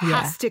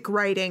fantastic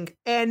writing.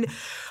 And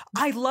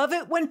I love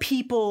it when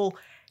people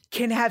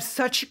can have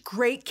such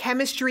great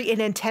chemistry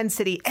and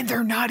intensity and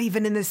they're not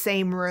even in the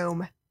same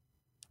room.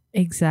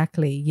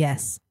 Exactly.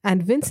 Yes.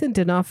 And Vincent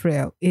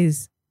D'Onofrio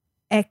is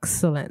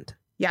excellent.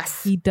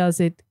 Yes. He does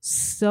it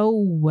so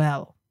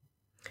well.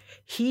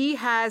 He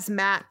has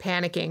Matt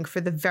panicking for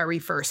the very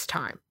first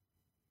time.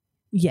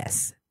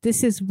 Yes.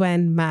 This is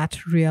when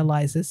Matt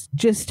realizes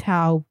just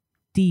how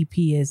deep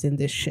he is in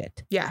this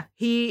shit. Yeah.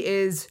 He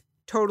is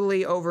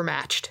totally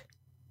overmatched.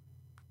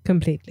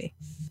 Completely.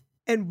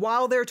 And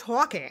while they're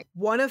talking,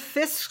 one of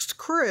Fisk's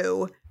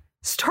crew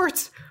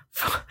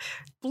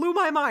blew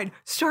my mind,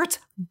 starts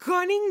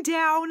gunning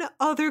down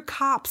other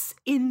cops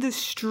in the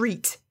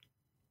street.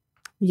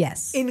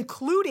 Yes.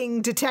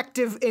 Including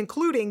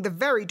the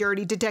very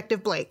dirty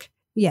Detective Blake.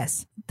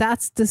 Yes,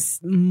 that's the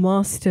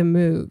master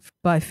move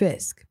by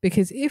Fisk.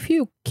 Because if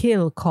you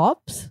kill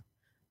cops,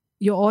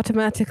 you're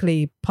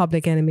automatically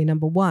public enemy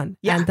number 1.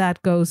 Yeah. And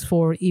that goes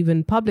for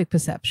even public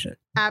perception.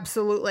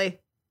 Absolutely.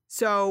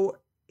 So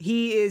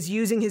he is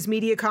using his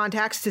media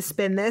contacts to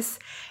spin this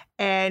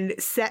and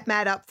set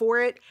Matt up for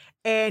it.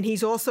 And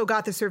he's also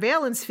got the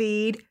surveillance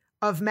feed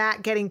of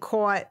Matt getting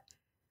caught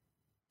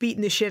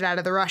beating the shit out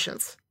of the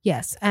Russians.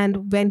 Yes,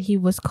 and when he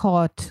was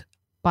caught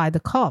by the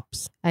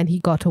cops and he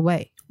got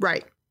away.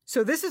 Right.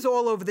 So this is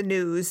all over the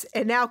news.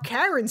 And now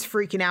Karen's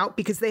freaking out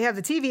because they have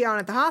the TV on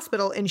at the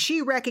hospital and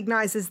she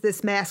recognizes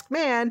this masked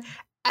man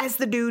as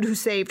the dude who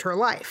saved her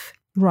life.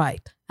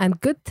 Right.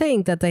 And good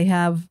thing that they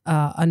have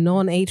a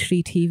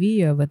non-HD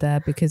TV over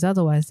there because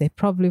otherwise they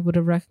probably would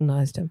have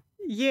recognized him.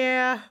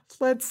 Yeah,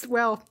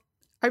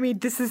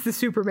 this is the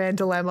Superman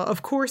dilemma.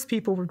 Of course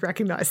people would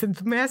recognize him.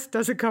 The mask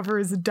doesn't cover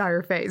his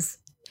entire face.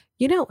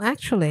 You know,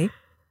 actually,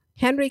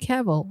 Henry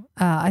Cavill,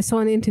 I saw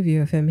an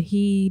interview of him.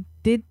 He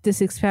did this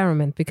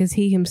experiment because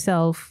he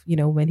himself,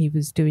 when he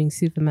was doing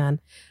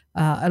Superman,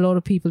 a lot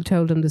of people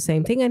told him the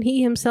same thing. And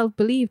he himself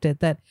believed it,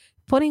 that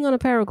putting on a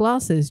pair of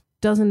glasses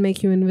doesn't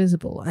make you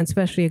invisible, and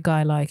especially a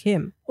guy like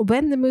him.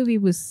 When the movie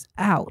was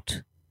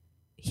out,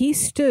 he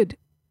stood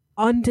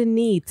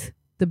underneath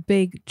the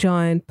big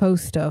giant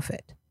poster of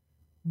it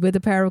with a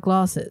pair of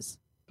glasses.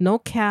 No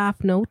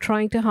cap, no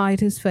trying to hide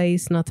his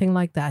face, nothing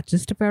like that.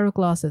 Just a pair of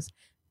glasses.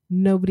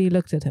 Nobody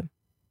looked at him.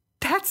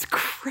 That's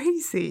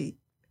crazy.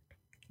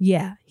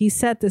 Yeah, he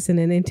said this in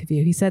an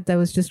interview. He said there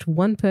was just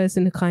one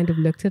person who kind of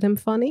looked at him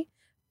funny,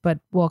 but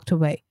walked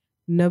away.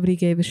 Nobody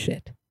gave a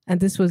shit. And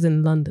this was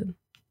in London.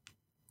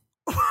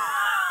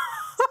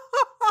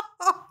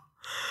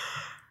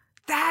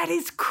 That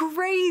is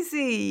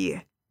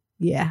crazy.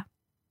 Yeah.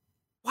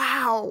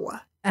 Wow.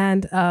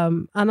 And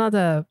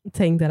another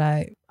thing that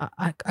I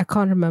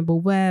can't remember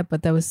where,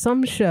 but there was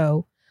some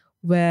show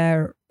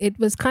where it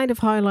was kind of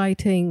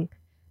highlighting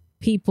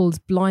people's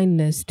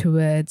blindness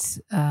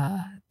towards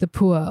the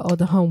poor or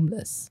the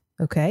homeless.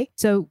 Okay.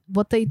 So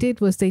what they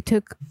did was they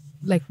took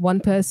like one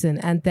person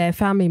and their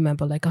family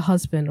member, like a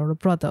husband or a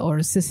brother or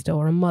a sister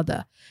or a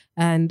mother,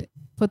 and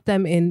put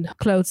them in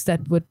clothes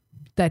that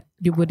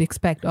you would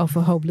expect of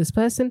a homeless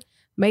person,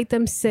 made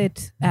them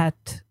sit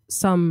at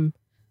some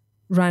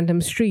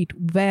random street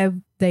where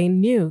they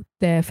knew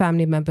their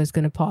family member is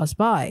going to pass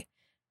by,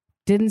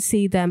 didn't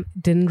see them,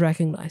 didn't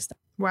recognize them.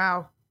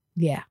 Wow.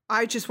 Yeah.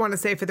 I just want to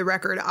say for the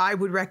record, I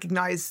would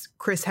recognize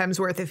Chris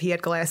Hemsworth if he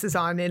had glasses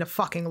on in a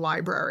fucking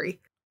library.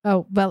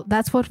 Oh, well,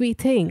 that's what we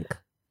think.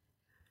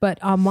 But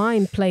our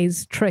mind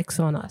plays tricks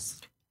on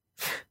us.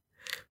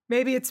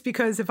 Maybe it's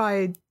because if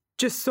I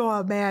just saw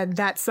a man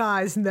that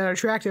size and that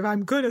attractive,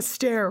 I'm going to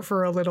stare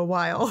for a little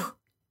while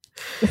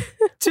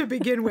to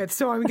begin with.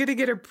 So I'm going to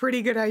get a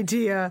pretty good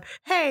idea.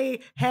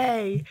 Hey,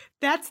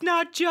 that's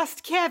not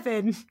just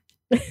Kevin.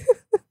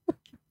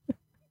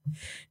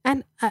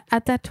 And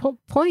at that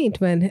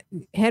point when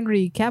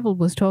Henry Cavill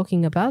was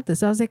talking about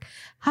this, I was like,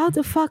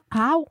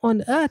 how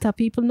on earth are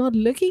people not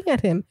looking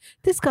at him?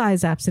 This guy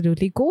is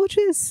absolutely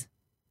gorgeous.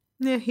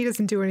 Yeah, he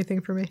doesn't do anything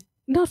for me.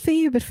 Not for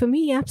you, but for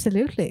me,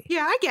 absolutely.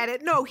 Yeah, I get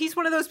it. No, he's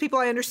one of those people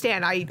I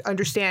understand. I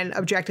understand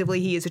objectively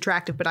he is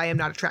attractive, but I am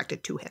not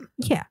attracted to him.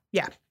 Yeah.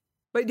 Yeah.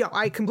 But no,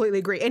 I completely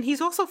agree. And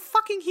he's also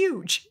fucking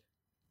huge.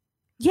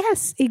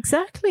 Yes,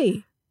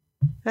 exactly.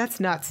 That's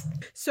nuts.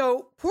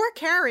 So poor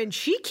Karen,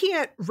 she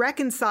can't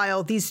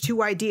reconcile these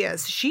two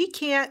ideas. She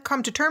can't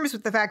come to terms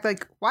with the fact,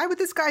 like, why would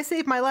this guy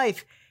save my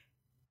life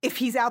if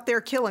he's out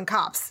there killing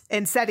cops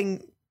and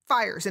setting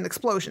fires and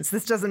explosions?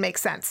 This doesn't make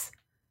sense.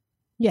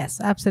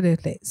 Yes,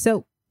 absolutely.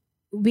 So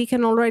we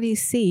can already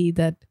see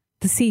that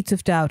the seeds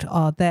of doubt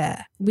are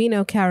there. We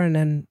know Karen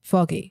and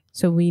Foggy,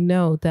 so we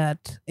know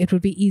that it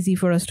would be easy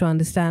for us to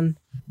understand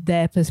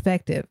their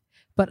perspective.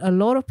 But a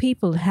lot of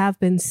people have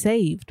been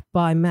saved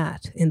by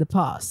Matt in the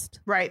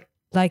past. Right.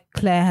 Like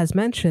Claire has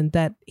mentioned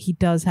that he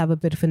does have a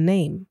bit of a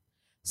name.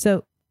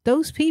 So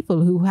those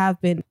people who have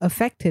been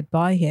affected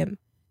by him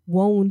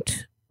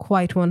won't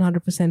quite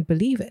 100%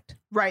 believe it.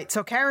 Right.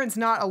 So Karen's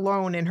not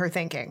alone in her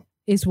thinking.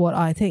 Is what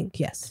I think,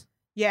 yes.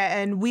 Yeah,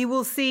 and we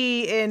will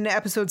see in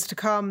episodes to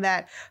come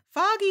that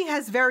Foggy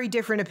has very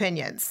different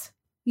opinions.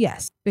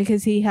 Yes,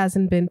 because he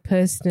hasn't been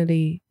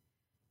personally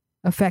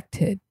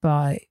affected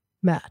by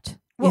Matt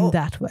in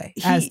that way,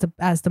 as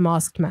the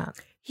masked man.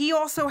 He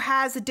also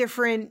has a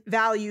different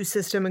value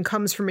system and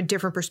comes from a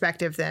different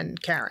perspective than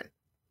Karen.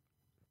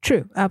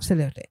 True,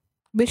 absolutely.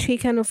 Which he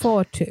can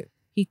afford to.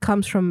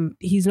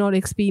 He's not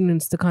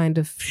experienced the kind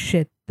of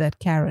shit that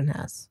Karen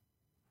has.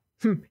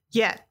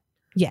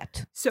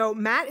 Yet. So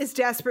Matt is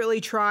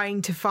desperately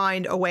trying to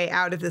find a way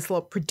out of this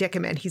little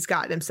predicament he's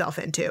gotten himself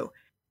into.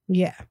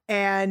 Yeah.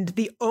 And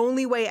the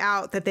only way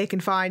out that they can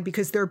find,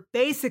 because they're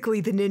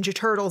basically the Ninja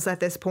Turtles at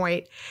this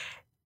point,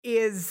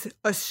 is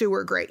a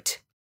sewer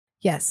grate.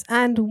 Yes.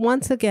 And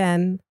once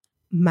again,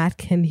 Matt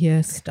can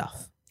hear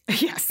stuff.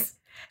 Yes.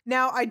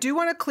 Now, I do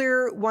want to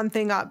clear one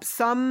thing up.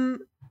 Some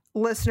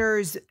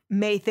listeners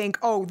may think,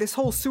 oh, this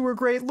whole sewer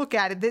grate, look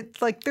at it.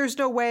 It's like, there's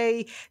no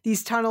way,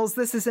 these tunnels,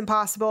 this isn't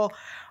possible.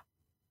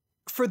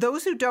 For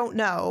those who don't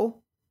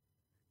know,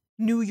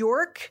 New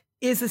York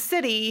is a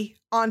city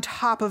on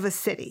top of a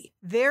city.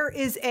 There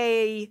is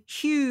a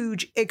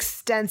huge,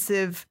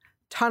 extensive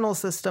tunnel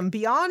system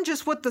beyond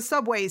just what the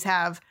subways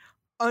have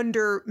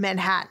under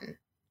Manhattan.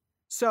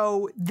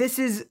 So this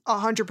is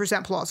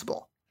 100%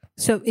 plausible.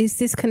 So is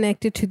this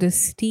connected to the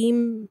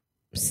steam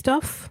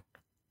stuff?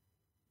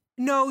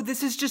 No,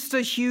 this is just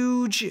a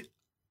huge,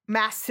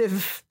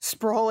 massive,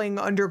 sprawling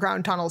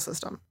underground tunnel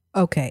system.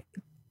 Okay.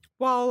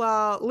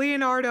 While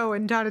Leonardo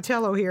and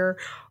Donatello here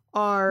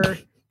are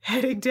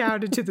heading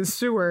down into the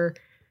sewer,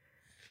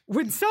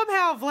 when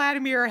somehow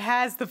Vladimir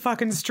has the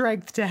fucking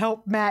strength to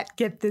help Matt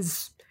get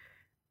this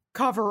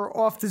cover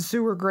off the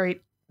sewer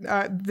grate,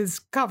 this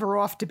cover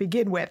off to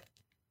begin with.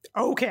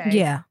 Okay.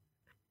 Yeah.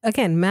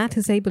 Again, Matt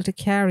is able to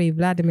carry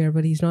Vladimir,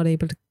 but he's not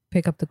able to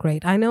pick up the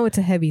grate. I know it's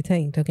a heavy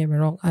thing, don't get me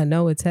wrong. I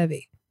know it's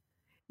heavy.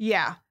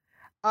 Yeah.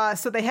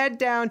 So they head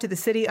down to the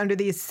city under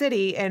the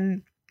city,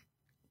 and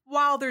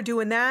while they're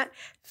doing that,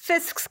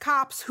 Fisk's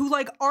cops, who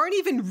like aren't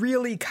even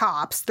really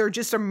cops, they're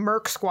just a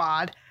merc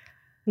squad.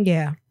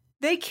 Yeah.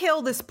 They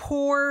kill this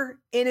poor,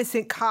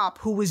 innocent cop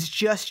who was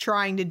just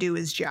trying to do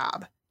his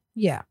job.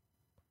 Yeah.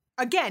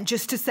 Again,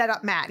 just to set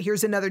up Matt.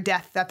 Here's another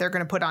death that they're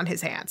going to put on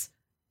his hands.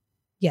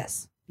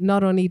 Yes.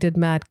 Not only did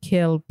Matt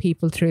kill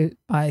people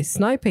by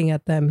sniping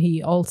at them,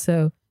 he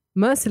also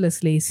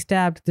mercilessly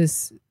stabbed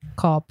this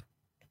cop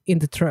in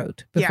the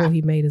throat before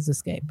he made his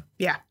escape.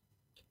 Yeah.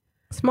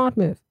 Smart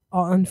move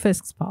on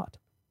Fisk's part,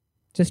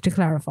 just to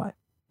clarify.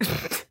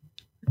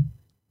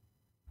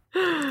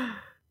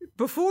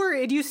 Before,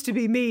 it used to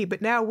be me,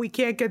 but now we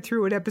can't get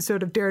through an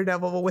episode of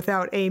Daredevil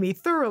without Amy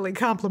thoroughly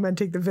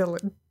complimenting the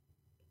villain.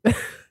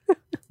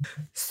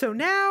 So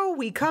now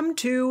we come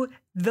to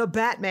the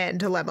Batman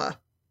dilemma.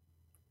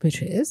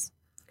 Which is?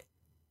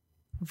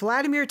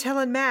 Vladimir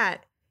telling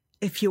Matt,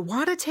 if you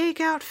want to take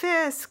out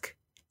Fisk,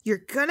 you're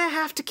gonna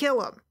have to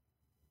kill him.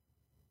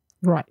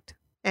 Right.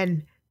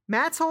 And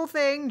Matt's whole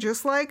thing,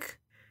 just like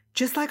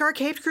our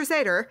Caped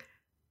Crusader,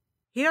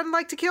 he doesn't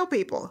like to kill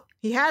people.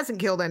 He hasn't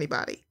killed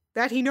anybody.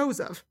 That he knows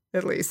of,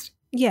 at least.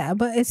 Yeah,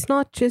 but it's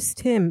not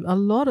just him. A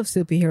lot of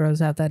superheroes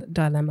have that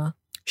dilemma.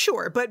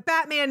 Sure, but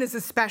Batman is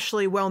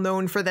especially well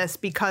known for this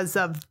because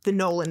of the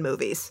Nolan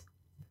movies.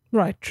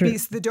 Right, true.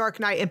 He's The Dark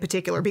Knight in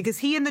particular, because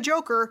he and the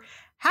Joker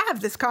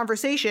have this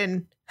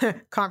conversation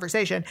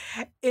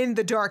in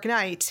The Dark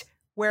Knight,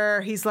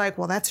 where he's like,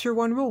 well, that's your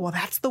one rule. Well,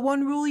 that's the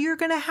one rule you're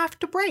going to have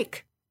to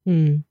break.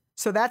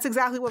 So that's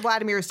exactly what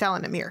Vladimir is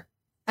telling him here.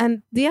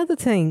 And the other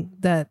thing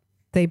that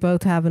they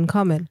both have in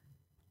common,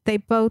 they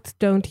both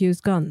don't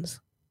use guns.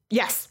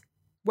 Yes.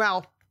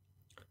 Well,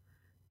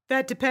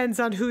 that depends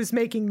on who's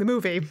making the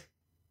movie.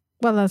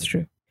 Well, that's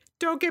true.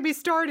 Don't get me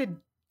started,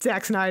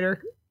 Zack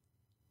Snyder.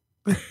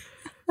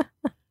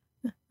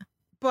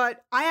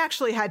 But I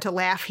actually had to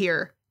laugh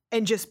here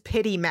and just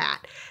pity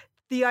Matt.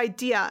 The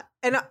idea,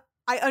 and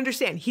I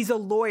understand, he's a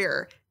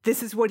lawyer.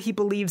 This is what he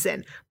believes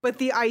in. But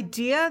the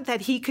idea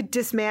that he could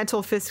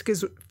dismantle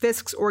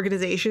Fisk's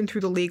organization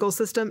through the legal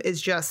system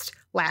is just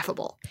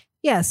laughable.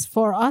 Yes,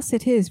 for us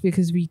it is,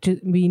 because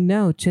we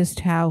know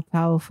just how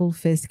powerful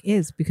Fisk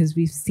is, because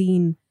we've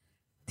seen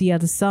the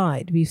other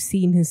side. We've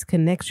seen his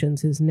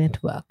connections, his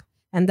network,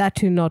 and that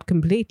too not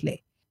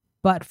completely.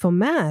 But for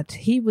Matt,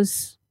 he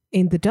was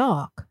in the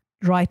dark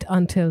right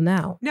until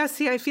now. Now,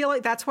 see, I feel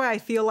like that's why I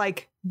feel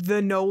like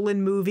the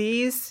Nolan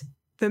movies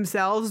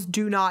themselves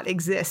do not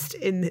exist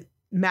in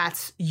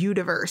Matt's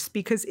universe,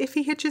 because if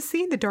he had just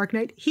seen The Dark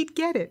Knight, he'd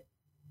get it.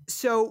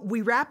 So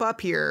we wrap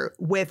up here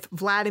with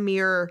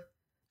Vladimir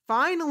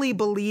finally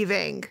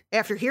believing,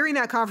 after hearing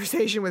that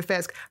conversation with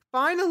Fisk,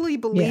 finally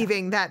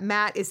believing that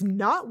Matt is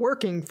not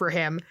working for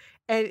him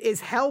and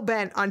is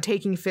hell-bent on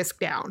taking Fisk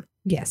down.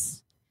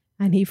 Yes.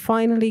 And he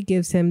finally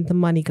gives him the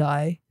money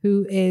guy,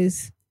 who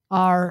is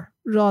our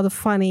rather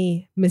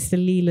funny Mr.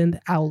 Leland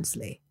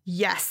Owlsley.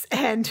 Yes,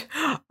 and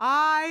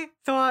I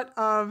thought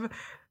of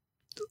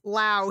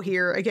Lau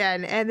here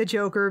again and the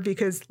Joker,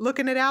 because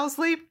looking at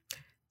Owlsley,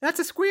 that's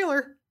a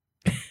squealer.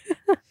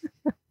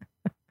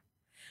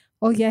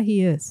 Oh, yeah,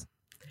 he is.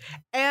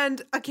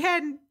 And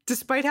again,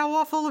 despite how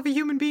awful of a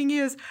human being he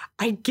is,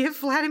 I give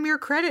Vladimir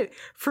credit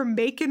for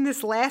making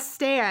this last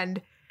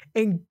stand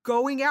and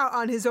going out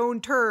on his own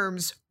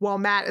terms while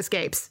Matt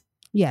escapes.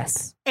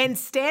 Yes. And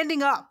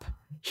standing up.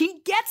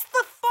 He gets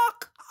the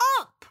fuck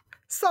up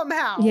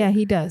somehow. Yeah,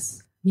 he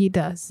does. He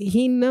does.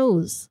 He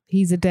knows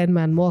he's a dead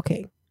man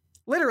walking.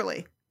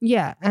 Literally.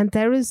 Yeah, and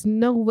there is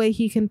no way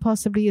he can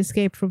possibly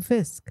escape from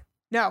Fisk.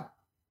 No,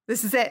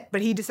 this is it.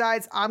 But he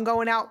decides, I'm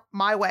going out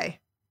my way.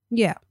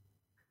 Yeah.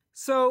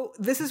 So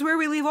this is where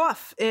we leave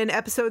off in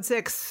episode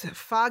 6.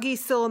 Foggy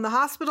still in the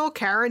hospital,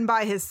 Karen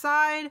by his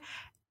side,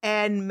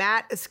 and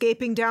Matt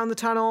escaping down the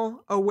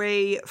tunnel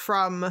away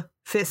from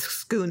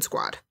Fisk's goon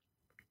squad.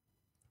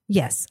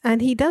 Yes,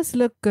 and he does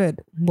look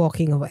good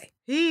walking away.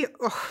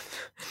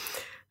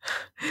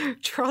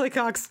 Charlie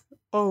Cox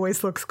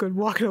always looks good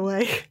walking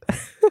away.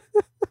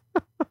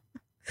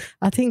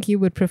 I think you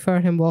would prefer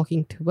him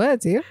walking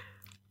towards you.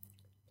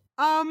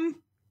 I'm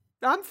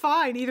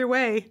fine either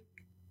way.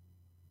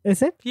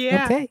 Is it?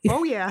 Yeah. Okay.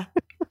 Oh, yeah.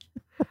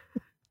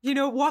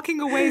 Walking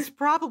away is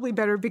probably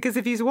better, because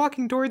if he's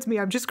walking towards me,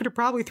 I'm just going to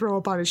probably throw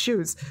up on his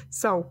shoes.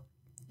 So,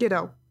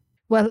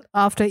 Well,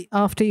 after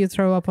you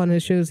throw up on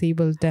his shoes, he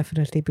will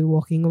definitely be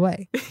walking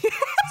away.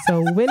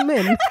 So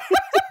win-win.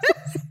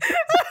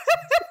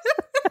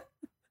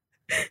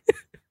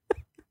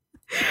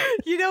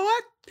 You know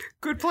what?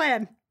 Good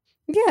plan.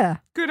 Yeah.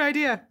 Good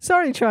idea.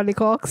 Sorry, Charlie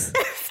Cox.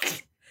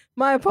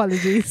 My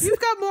apologies.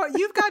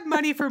 You've got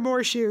money for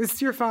more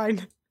shoes. You're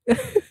fine.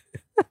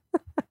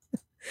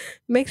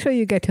 Make sure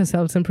you get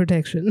yourself some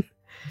protection.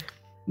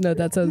 No,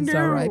 that sounds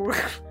all right.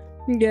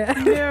 Yeah.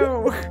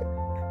 No.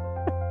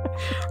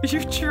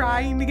 You're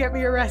trying to get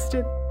me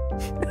arrested.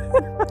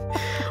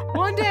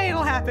 One day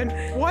it'll happen.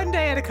 One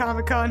day at a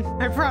Comic-Con.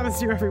 I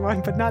promise you,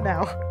 everyone, but not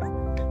now.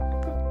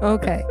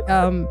 Okay.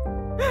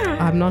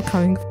 I'm not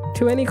coming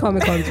to any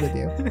Comic-Cons with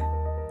you.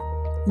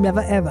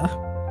 Never ever.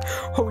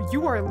 Oh,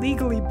 you are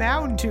legally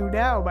bound to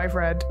now, my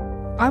friend.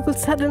 I will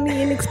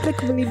suddenly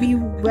inexplicably be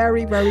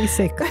very, very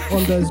sick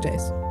on those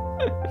days.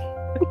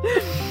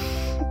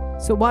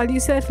 So while you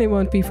certainly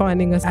won't be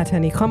finding us at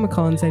any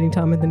Comic-Cons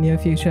anytime in the near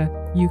future,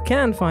 you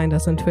can find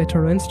us on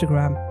Twitter or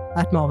Instagram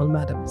at Marvel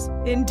Madams.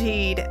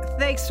 Indeed.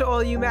 Thanks to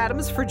all you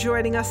madams for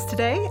joining us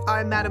today.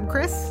 I'm Madam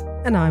Chris.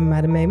 And I'm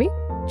Madam Amy.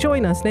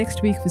 Join us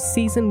next week for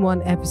Season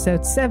 1,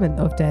 Episode 7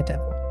 of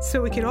Daredevil. So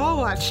we can all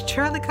watch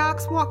Charlie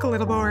Cox walk a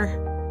little more.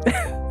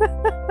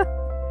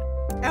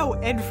 Oh,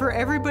 and for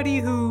everybody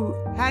who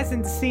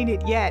hasn't seen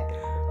it yet,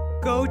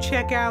 go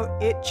check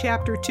out It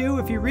Chapter 2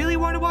 if you really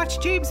want to watch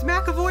James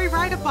McAvoy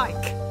ride a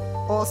bike.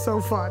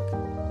 Also fun.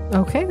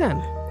 Okay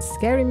then.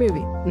 Scary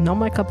movie. Not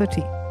my cup of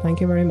tea.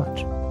 Thank you very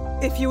much.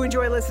 If you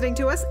enjoy listening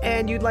to us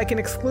and you'd like an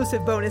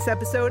exclusive bonus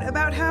episode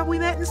about how we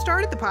met and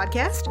started the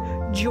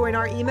podcast, join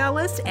our email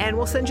list and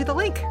we'll send you the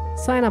link.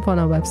 Sign up on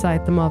our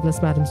website,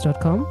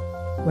 themarvelousmadams.com,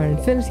 where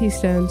Infinity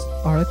Stones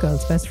are a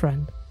girl's best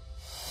friend.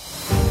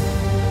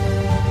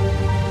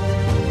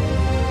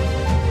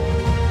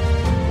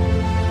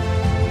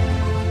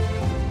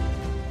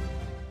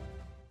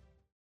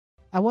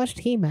 I watched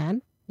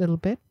He-Man a little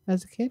bit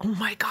as a kid. Oh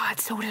my God,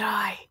 so did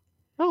I.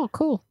 Oh,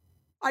 cool.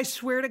 I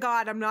swear to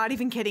God, I'm not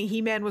even kidding.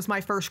 He-Man was my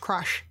first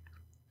crush.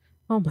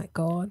 Oh my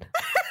God.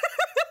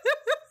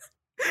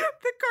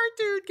 The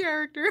cartoon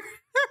character.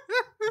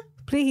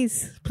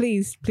 Please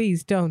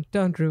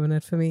don't ruin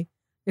it for me.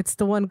 It's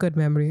the one good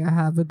memory I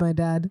have with my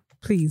dad.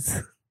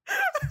 Please.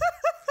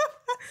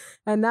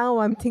 And now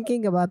I'm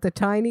thinking about the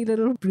tiny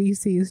little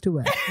briefs he used to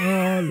wear.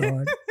 Oh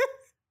Lord.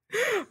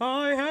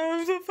 I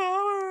have the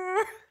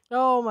power.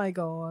 Oh my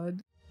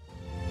God.